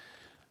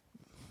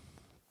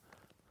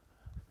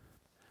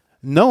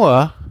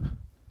 Noah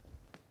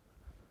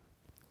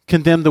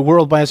condemned the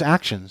world by his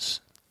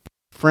actions.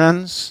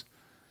 Friends,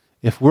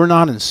 if we're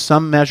not in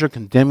some measure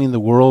condemning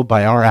the world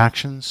by our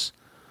actions,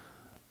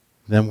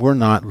 then we're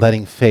not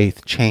letting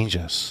faith change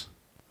us.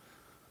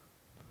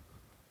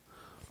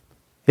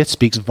 It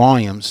speaks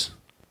volumes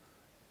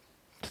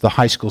to the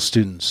high school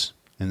students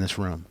in this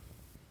room.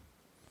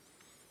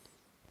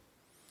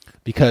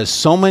 Because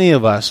so many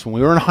of us, when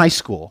we were in high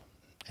school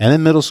and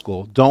in middle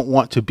school, don't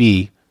want to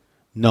be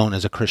known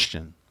as a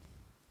Christian.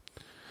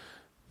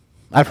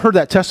 I've heard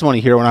that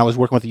testimony here when I was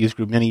working with the youth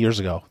group many years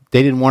ago.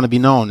 They didn't want to be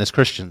known as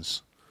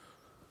Christians.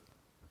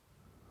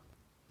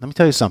 Let me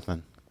tell you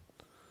something.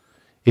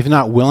 If you're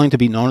not willing to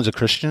be known as a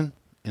Christian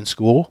in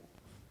school,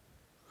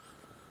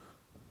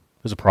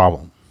 there's a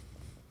problem.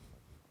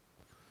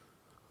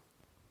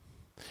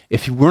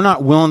 If we're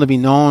not willing to be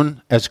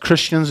known as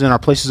Christians in our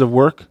places of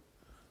work,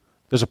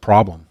 there's a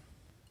problem.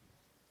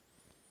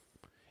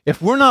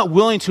 If we're not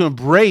willing to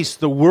embrace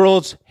the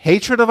world's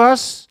hatred of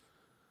us,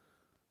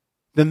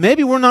 then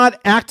maybe we're not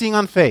acting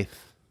on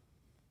faith.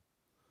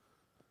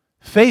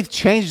 Faith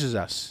changes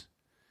us.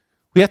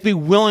 We have to be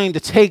willing to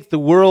take the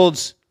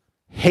world's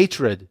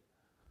hatred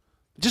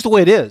just the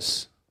way it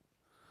is.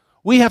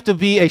 We have to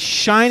be a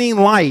shining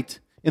light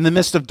in the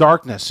midst of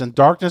darkness, and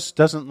darkness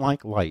doesn't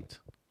like light.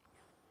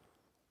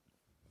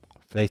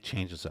 Faith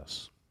changes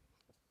us.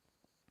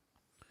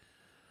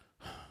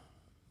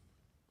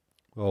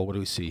 Well, what do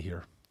we see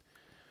here?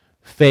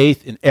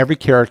 Faith in every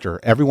character,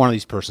 every one of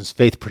these persons,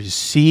 faith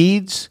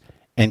precedes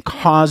and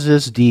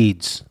causes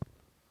deeds.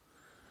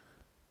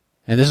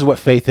 And this is what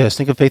faith is.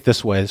 Think of faith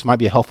this way. This might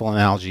be a helpful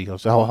analogy.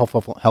 It's a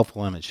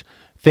helpful image.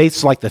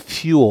 Faith's like the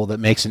fuel that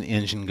makes an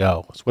engine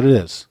go. That's what it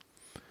is.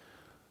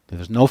 If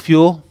there's no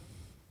fuel,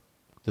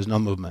 there's no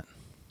movement.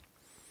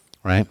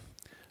 Right?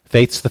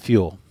 Faith's the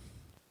fuel.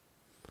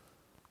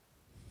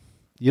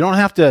 You don't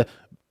have to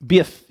be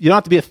a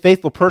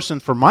faithful person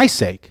for my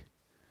sake.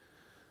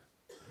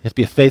 You have to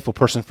be a faithful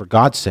person for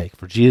God's sake,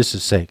 for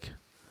Jesus' sake.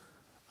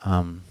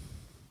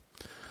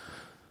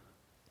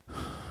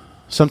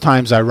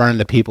 Sometimes I run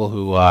into people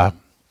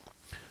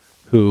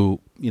who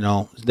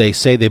they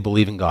say they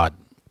believe in God.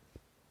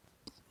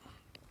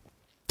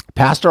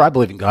 Pastor, I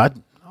believe in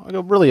God. I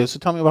go, really? So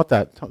tell me about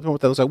that. Tell me what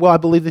that looks like. Well, I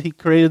believe that He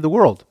created the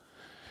world,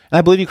 and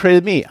I believe He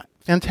created me.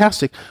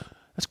 Fantastic.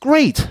 That's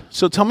great.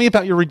 So tell me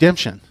about your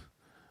redemption.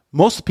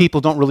 Most people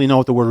don't really know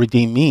what the word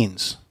redeem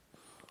means,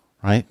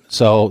 right?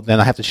 So then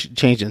I have to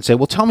change it and say,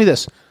 well, tell me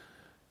this.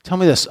 Tell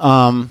me this.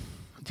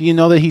 Do you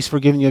know that He's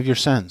forgiven you of your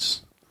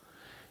sins?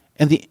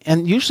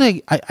 And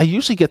usually, I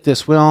usually get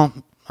this, well,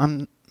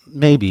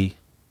 maybe.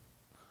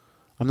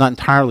 I'm not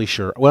entirely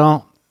sure.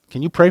 Well,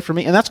 can you pray for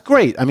me? And that's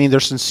great. I mean, they're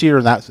sincere,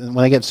 and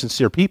when I get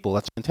sincere people,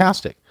 that's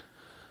fantastic.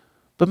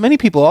 But many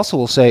people also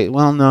will say,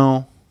 well,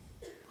 no,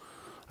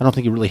 I don't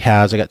think He really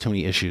has. I got too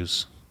many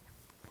issues.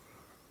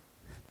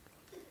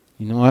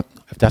 You know what?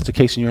 If that's the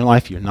case in your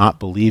life, you're not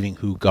believing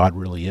who God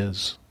really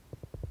is.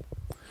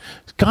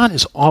 God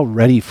has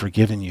already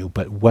forgiven you,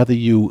 but whether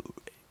you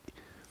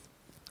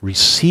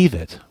receive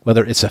it,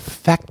 whether it's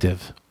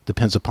effective,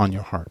 depends upon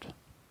your heart.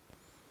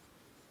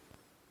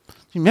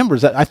 You remember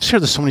that I've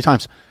shared this so many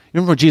times. You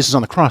remember Jesus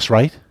on the cross,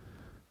 right?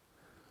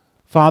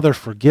 Father,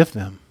 forgive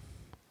them,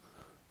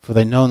 for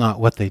they know not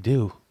what they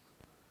do.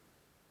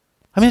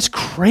 I mean, it's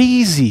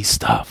crazy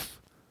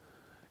stuff.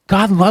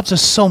 God loves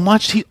us so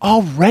much, He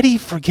already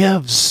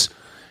forgives.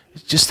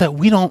 It's just that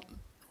we don't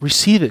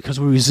receive it because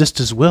we resist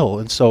His will,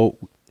 and so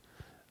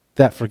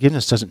that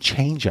forgiveness doesn't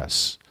change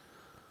us.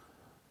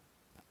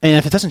 And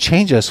if it doesn't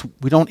change us,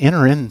 we don't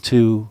enter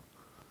into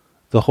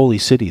the holy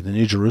city, the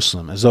New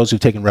Jerusalem, as those who've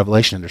taken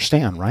Revelation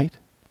understand, right?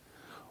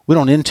 We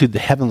don't enter the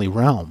heavenly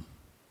realm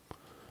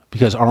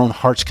because our own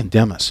hearts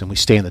condemn us and we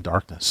stay in the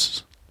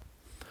darkness.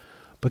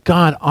 But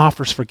God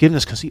offers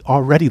forgiveness because He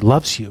already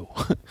loves you.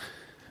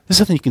 There's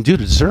nothing you can do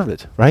to deserve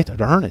it, right? Or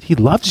to earn it. He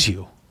loves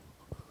you.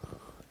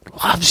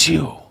 He loves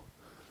you.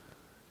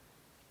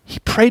 He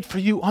prayed for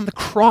you on the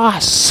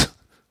cross,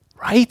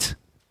 right?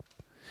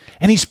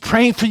 And He's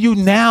praying for you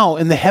now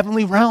in the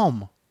heavenly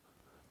realm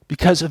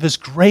because of His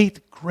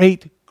great,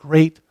 great,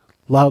 great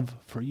love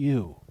for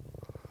you.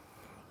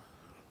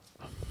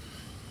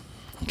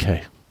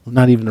 Okay, we're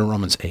not even in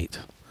Romans 8.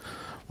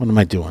 What am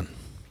I doing?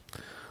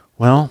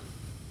 Well,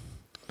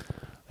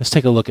 let's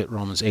take a look at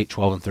Romans 8,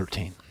 12, and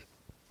 13.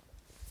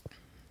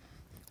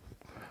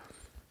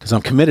 Because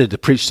I'm committed to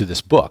preach to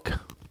this book,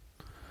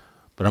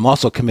 but I'm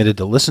also committed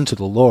to listen to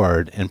the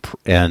Lord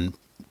and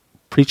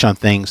preach on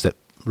things that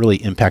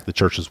really impact the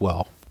church as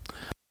well.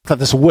 I thought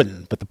this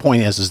wouldn't, but the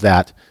point is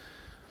that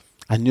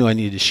I knew I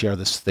needed to share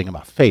this thing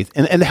about faith.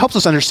 And it helps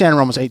us understand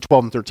Romans 8,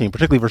 12, and 13,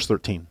 particularly verse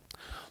 13.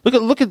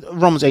 Look at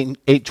Romans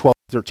 8, 12,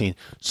 and 13.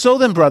 So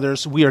then,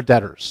 brothers, we are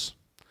debtors,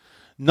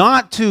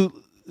 not to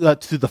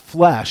the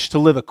flesh, to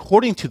live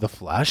according to the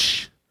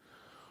flesh.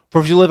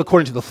 For if you live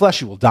according to the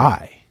flesh, you will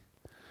die.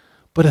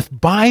 But if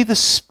by the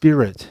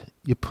Spirit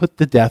you put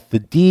to death the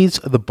deeds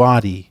of the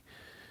body,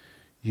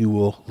 you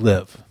will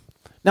live.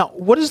 Now,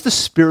 what does the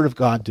Spirit of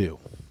God do?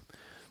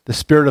 The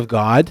Spirit of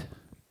God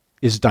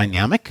is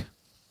dynamic.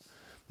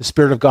 The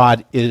Spirit of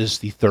God is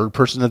the third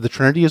person of the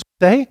Trinity, as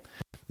we say.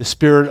 The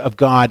Spirit of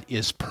God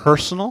is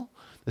personal.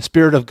 The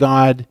Spirit of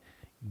God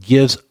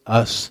gives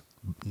us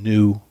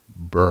new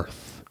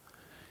birth.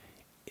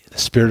 The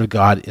Spirit of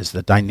God is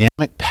the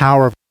dynamic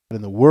power of God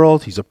in the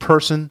world. He's a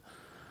person.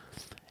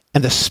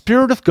 And the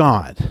Spirit of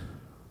God,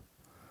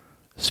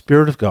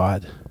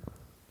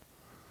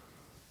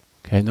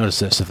 okay, notice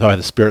this. If by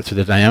the Spirit, through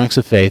the dynamics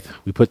of faith,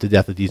 we put to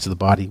death the deeds of the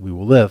body, we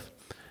will live.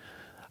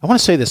 I want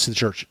to say this to the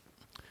church.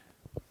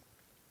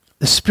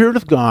 The Spirit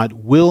of God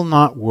will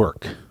not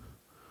work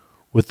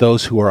with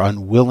those who are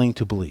unwilling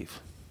to believe.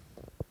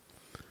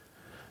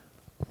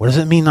 What does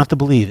it mean not to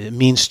believe? It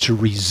means to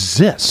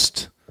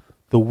resist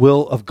the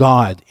will of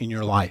God in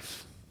your life.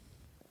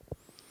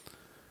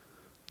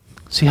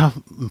 See how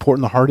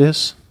important the heart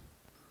is?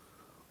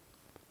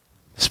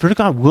 The Spirit of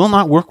God will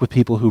not work with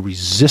people who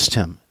resist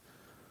him,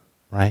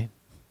 right?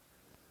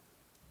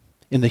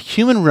 In the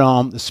human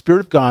realm, the Spirit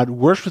of God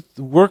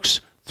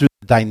works through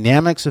the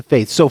dynamics of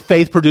faith. So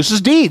faith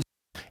produces deeds.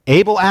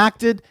 Abel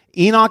acted,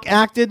 Enoch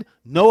acted,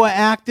 Noah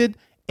acted,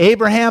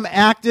 Abraham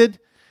acted,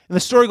 and the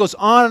story goes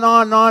on and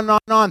on and on and on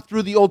and on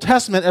through the Old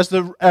Testament as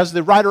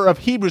the writer of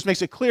Hebrews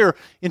makes it clear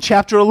in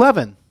chapter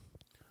 11.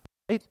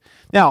 Right?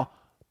 Now,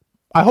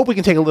 I hope we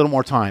can take a little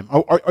more time.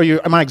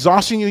 Am I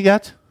exhausting you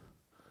yet?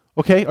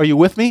 Okay, are you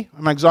with me?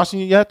 Am I exhausting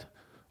you yet?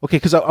 Okay,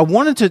 because I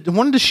wanted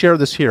to share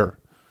this here.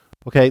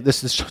 Okay,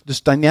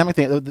 this dynamic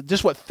thing,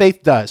 just what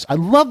faith does. I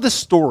love this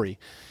story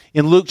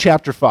in Luke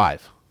chapter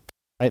 5.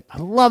 Right? I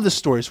love this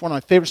story. It's one of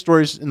my favorite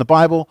stories in the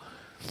Bible.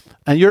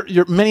 And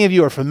many of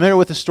you are familiar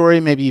with the story,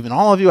 maybe even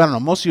all of you. I don't know,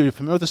 most of you are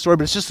familiar with the story,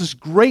 but it's just this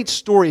great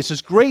story. It's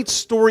this great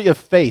story of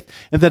faith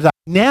and the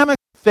dynamic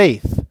of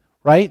faith,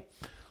 right?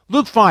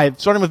 Luke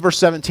 5, starting with verse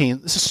 17,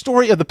 it's a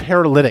story of the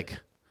paralytic.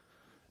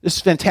 This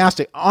is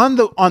fantastic. On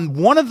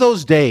one of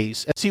those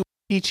days, as he was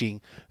teaching,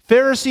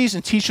 Pharisees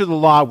and teachers of the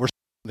law were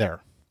sitting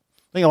there.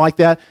 Think like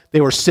that? They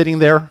were sitting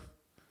there.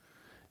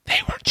 They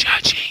were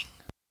judging,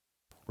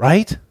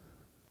 right?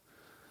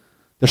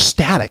 They're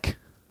static.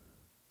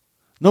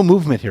 No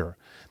movement here.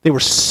 They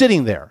were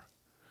sitting there,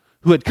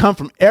 who had come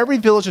from every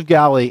village of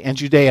Galilee and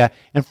Judea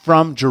and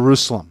from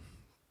Jerusalem.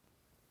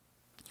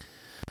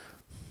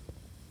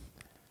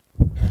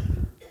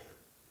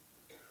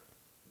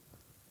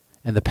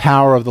 And the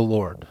power of the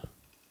Lord,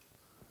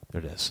 there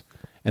it is,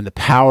 and the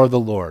power of the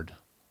Lord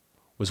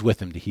was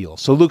with him to heal.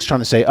 So Luke's trying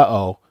to say,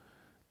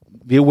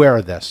 be aware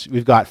of this.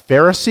 We've got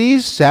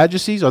Pharisees,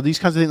 Sadducees, or these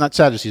kinds of things, not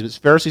Sadducees, but it's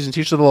Pharisees and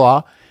teachers of the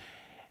law.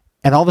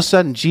 And all of a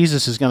sudden,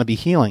 Jesus is going to be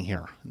healing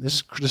here.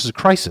 This is a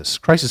crisis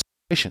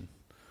situation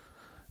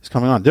is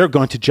coming on. They're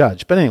going to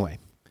judge. But anyway,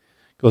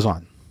 it goes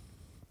on.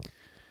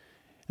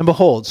 And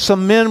behold,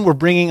 some men were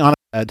bringing on a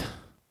bed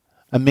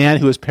a man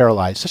who was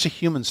paralyzed. Such a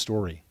human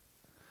story.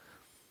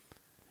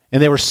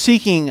 And they were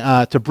seeking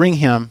to bring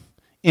him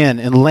in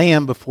and lay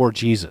him before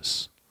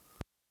Jesus.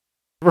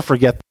 I'll never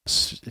forget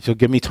this, if you'll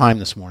give me time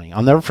this morning.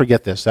 I'll never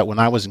forget this, that when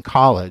I was in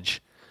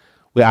college,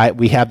 I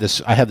had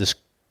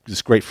this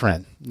great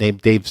friend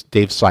named Dave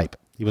Sipe.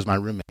 He was my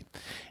roommate.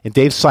 And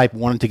Dave Sipe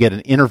wanted to get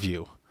an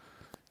interview,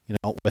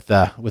 with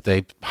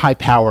a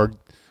high-powered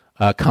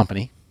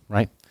company,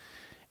 right?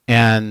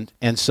 And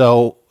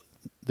so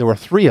there were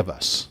three of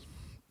us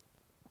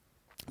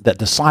that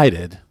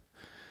decided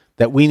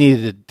that we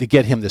needed to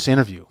get him this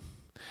interview.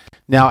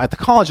 Now, at the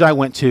college I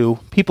went to,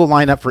 people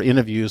line up for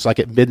interviews like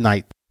at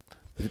midnight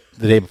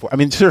the day before. I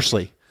mean,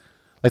 seriously.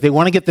 Like, they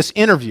want to get this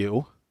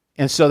interview,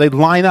 and so they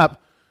line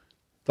up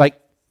like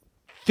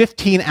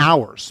 15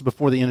 hours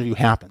before the interview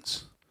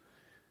happens.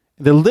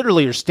 They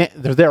literally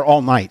they're there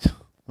all night,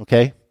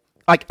 okay?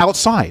 Like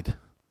outside.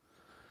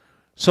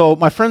 So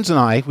my friends and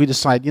I, we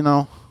decide,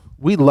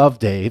 we love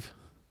Dave,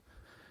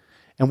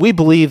 and we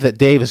believe that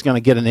Dave is going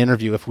to get an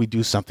interview if we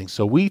do something.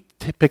 So we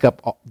pick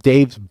up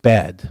Dave's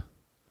bed,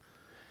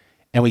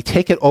 and we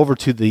take it over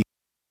to the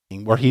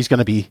where he's going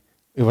to be,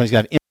 when he's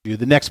got an interview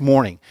the next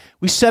morning.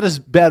 We set his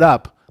bed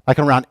up like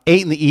around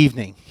 8 in the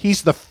evening.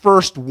 He's the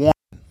first one.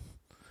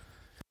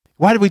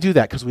 Why did we do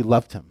that? Because we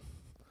loved him.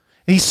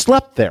 And he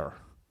slept there.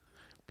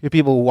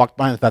 People walked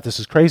by and thought this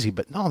is crazy,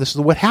 but no, this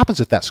is what happens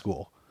at that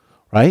school,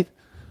 right?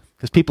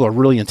 Because people are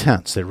really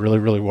intense. They really,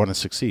 really want to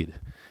succeed.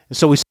 And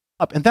so we set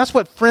up, and that's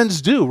what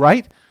friends do,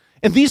 right?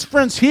 And these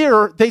friends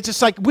here, they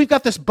just like, we've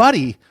got this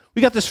buddy.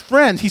 We got this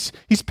friend. He's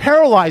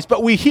paralyzed,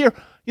 but we hear,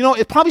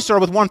 it probably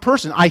started with one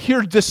person. I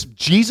hear this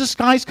Jesus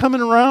guy's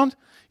coming around.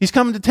 He's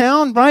coming to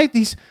town, right?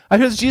 I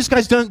hear this Jesus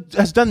guy's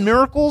has done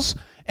miracles,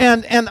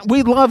 and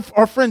we love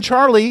our friend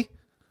Charlie,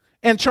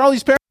 and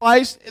Charlie's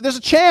paralyzed. There's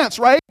a chance,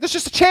 right? There's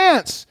just a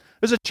chance.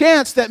 There's a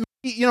chance that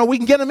we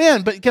can get him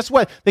in, but guess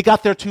what? They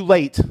got there too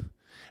late. And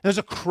there's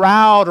a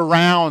crowd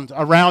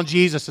around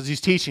Jesus as he's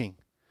teaching.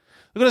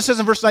 Look what it says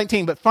in verse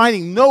 19. But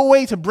finding no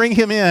way to bring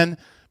him in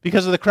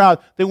because of the crowd,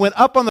 they went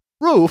up on the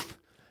roof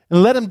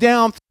and let him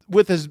down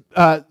with his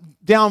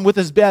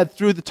bed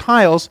through the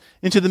tiles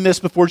into the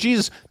mist before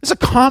Jesus. It's a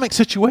comic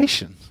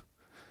situation.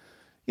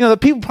 The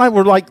people probably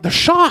were like, they're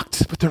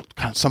shocked,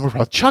 but some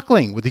are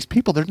chuckling with these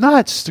people. They're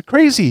nuts. They're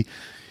crazy.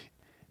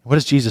 What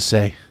does Jesus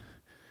say?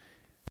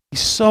 He's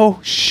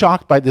so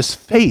shocked by this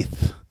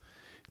faith.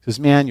 He says,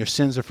 man, your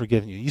sins are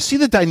forgiven you. You see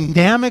the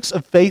dynamics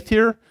of faith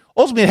here?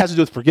 Ultimately, it has to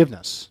do with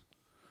forgiveness.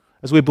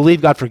 As we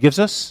believe God forgives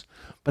us,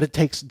 but it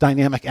takes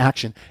dynamic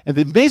action. And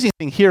the amazing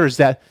thing here is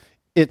that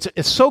it's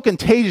so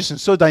contagious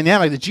and so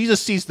dynamic that Jesus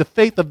sees the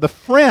faith of the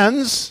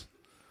friends.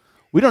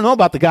 We don't know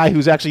about the guy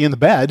who's actually in the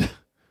bed,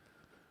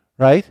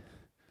 right?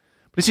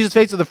 But he sees the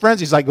faith of the friends.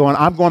 He's like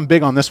I'm going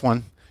big on this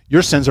one.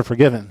 Your sins are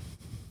forgiven.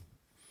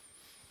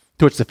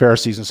 To which the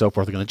Pharisees and so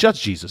forth are going to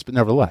judge Jesus, but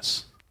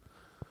nevertheless,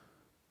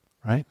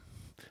 right?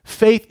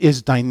 Faith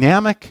is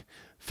dynamic.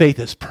 Faith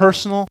is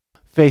personal.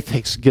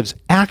 Faith gives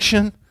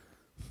action.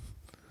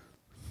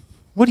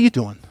 What are you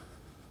doing?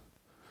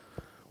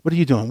 What are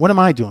you doing? What am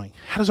I doing?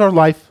 How does our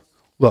life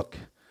look?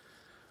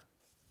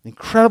 The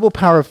incredible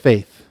power of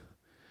faith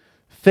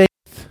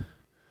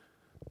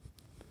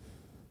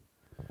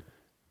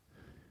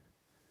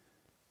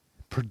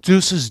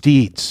produces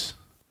deeds.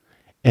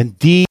 And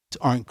deeds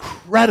are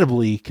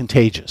incredibly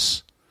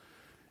contagious.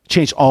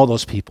 Change all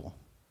those people,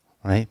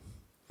 right?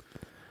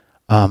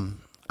 I'm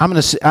going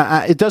to say,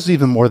 it does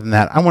even more than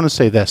that. I want to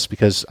say this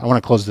because I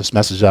want to close this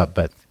message up,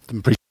 but it's been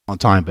a pretty long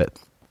time. But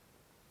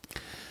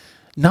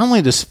not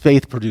only does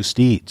faith produce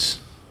deeds,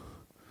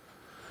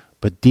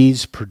 but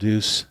deeds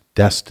produce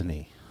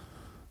destiny,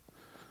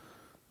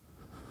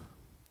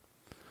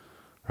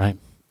 right?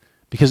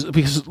 Because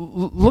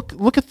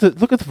look at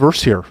the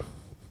verse here.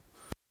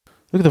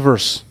 Look at the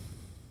verse.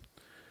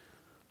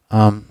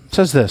 It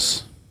says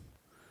this: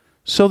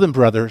 "So then,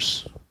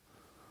 brothers,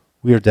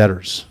 we are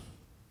debtors."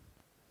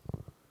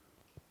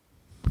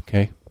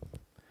 Okay. It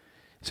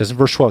says in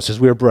verse 12, it says,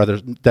 "We are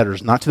brothers,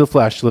 debtors, not to the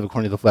flesh, to live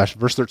according to the flesh."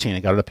 Verse 13, I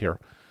got it up here.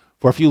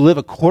 "For if you live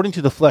according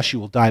to the flesh, you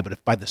will die. But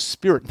if by the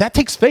Spirit," that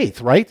takes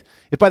faith, right?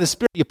 If by the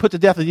Spirit you put to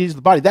death the deeds of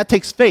the body, that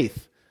takes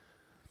faith.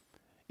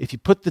 If you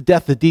put to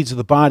death the deeds of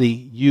the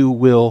body, you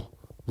will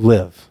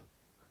live.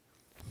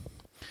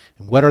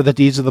 And what are the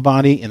deeds of the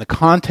body? In the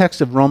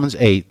context of Romans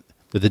 8,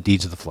 they're the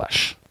deeds of the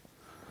flesh.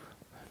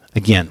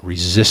 Again,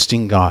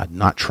 resisting God,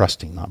 not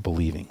trusting, not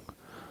believing.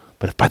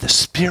 But if by the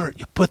Spirit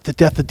you put to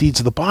death the deeds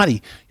of the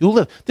body, you'll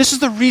live. This is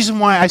the reason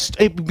why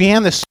I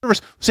began this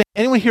service saying,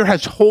 anyone here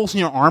has holes in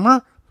your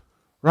armor?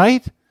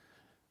 Right?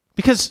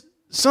 Because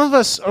some of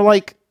us are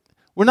like,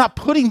 we're not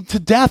putting to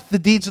death the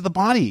deeds of the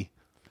body.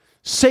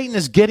 Satan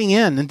is getting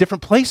in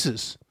different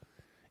places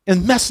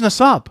and messing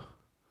us up.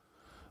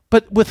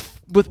 But with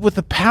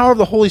the power of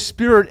the Holy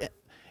Spirit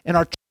and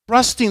our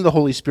trusting the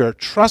Holy Spirit,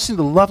 trusting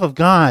the love of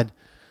God,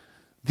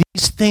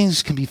 these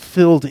things can be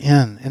filled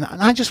in. And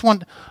I just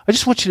want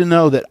you to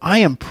know that I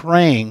am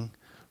praying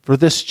for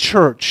this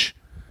church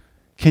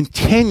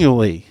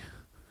continually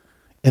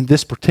in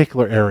this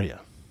particular area.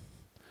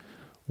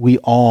 We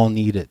all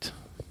need it.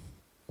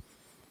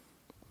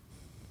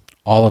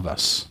 All of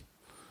us.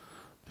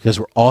 Because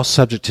we're all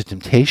subject to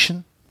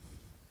temptation.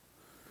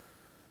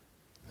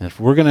 And if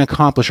we're going to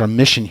accomplish our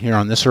mission here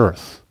on this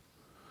earth,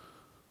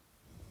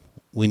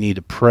 we need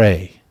to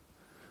pray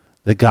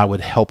that God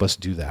would help us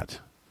do that.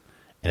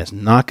 And it's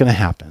not going to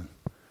happen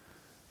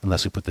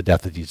unless we put to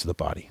death the deeds of the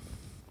body.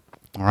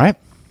 All right?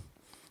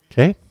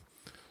 Okay?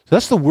 So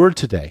that's the word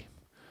today.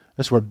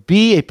 That's where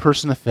be a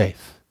person of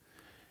faith.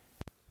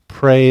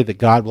 Pray that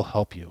God will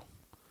help you.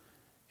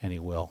 And he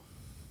will.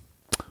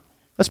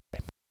 Let's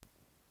pray.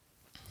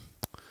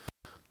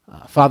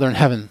 Father in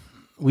heaven,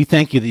 we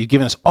thank you that you've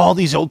given us all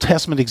these Old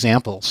Testament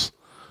examples,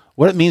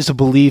 what it means to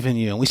believe in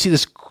you. And we see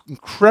this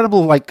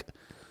incredible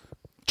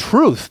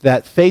truth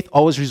that faith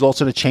always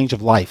results in a change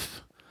of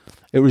life.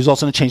 It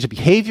results in a change of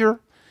behavior.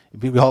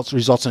 It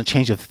results in a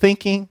change of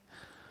thinking.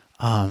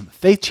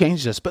 Faith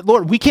changes us. But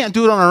Lord, we can't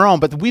do it on our own,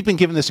 but we've been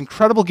given this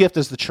incredible gift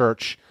as the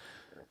church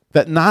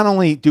that not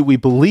only do we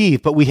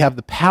believe, but we have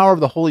the power of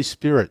the Holy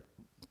Spirit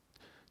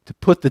to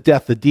put to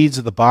death the deeds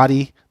of the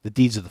body, the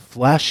deeds of the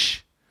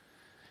flesh,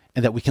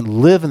 and that we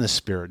can live in the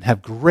Spirit and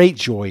have great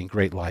joy and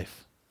great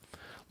life.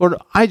 Lord,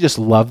 I just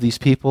love these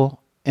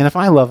people. And if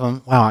I love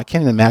them, wow, I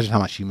can't even imagine how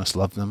much you must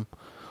love them.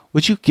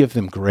 Would you give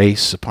them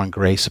grace upon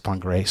grace upon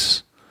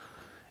grace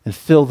and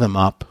fill them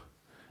up,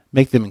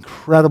 make them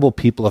incredible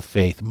people of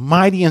faith,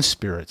 mighty in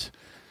spirit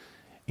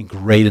and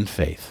great in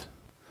faith.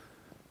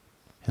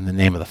 In the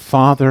name of the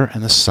Father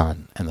and the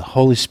Son and the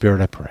Holy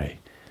Spirit I pray.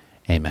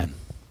 Amen.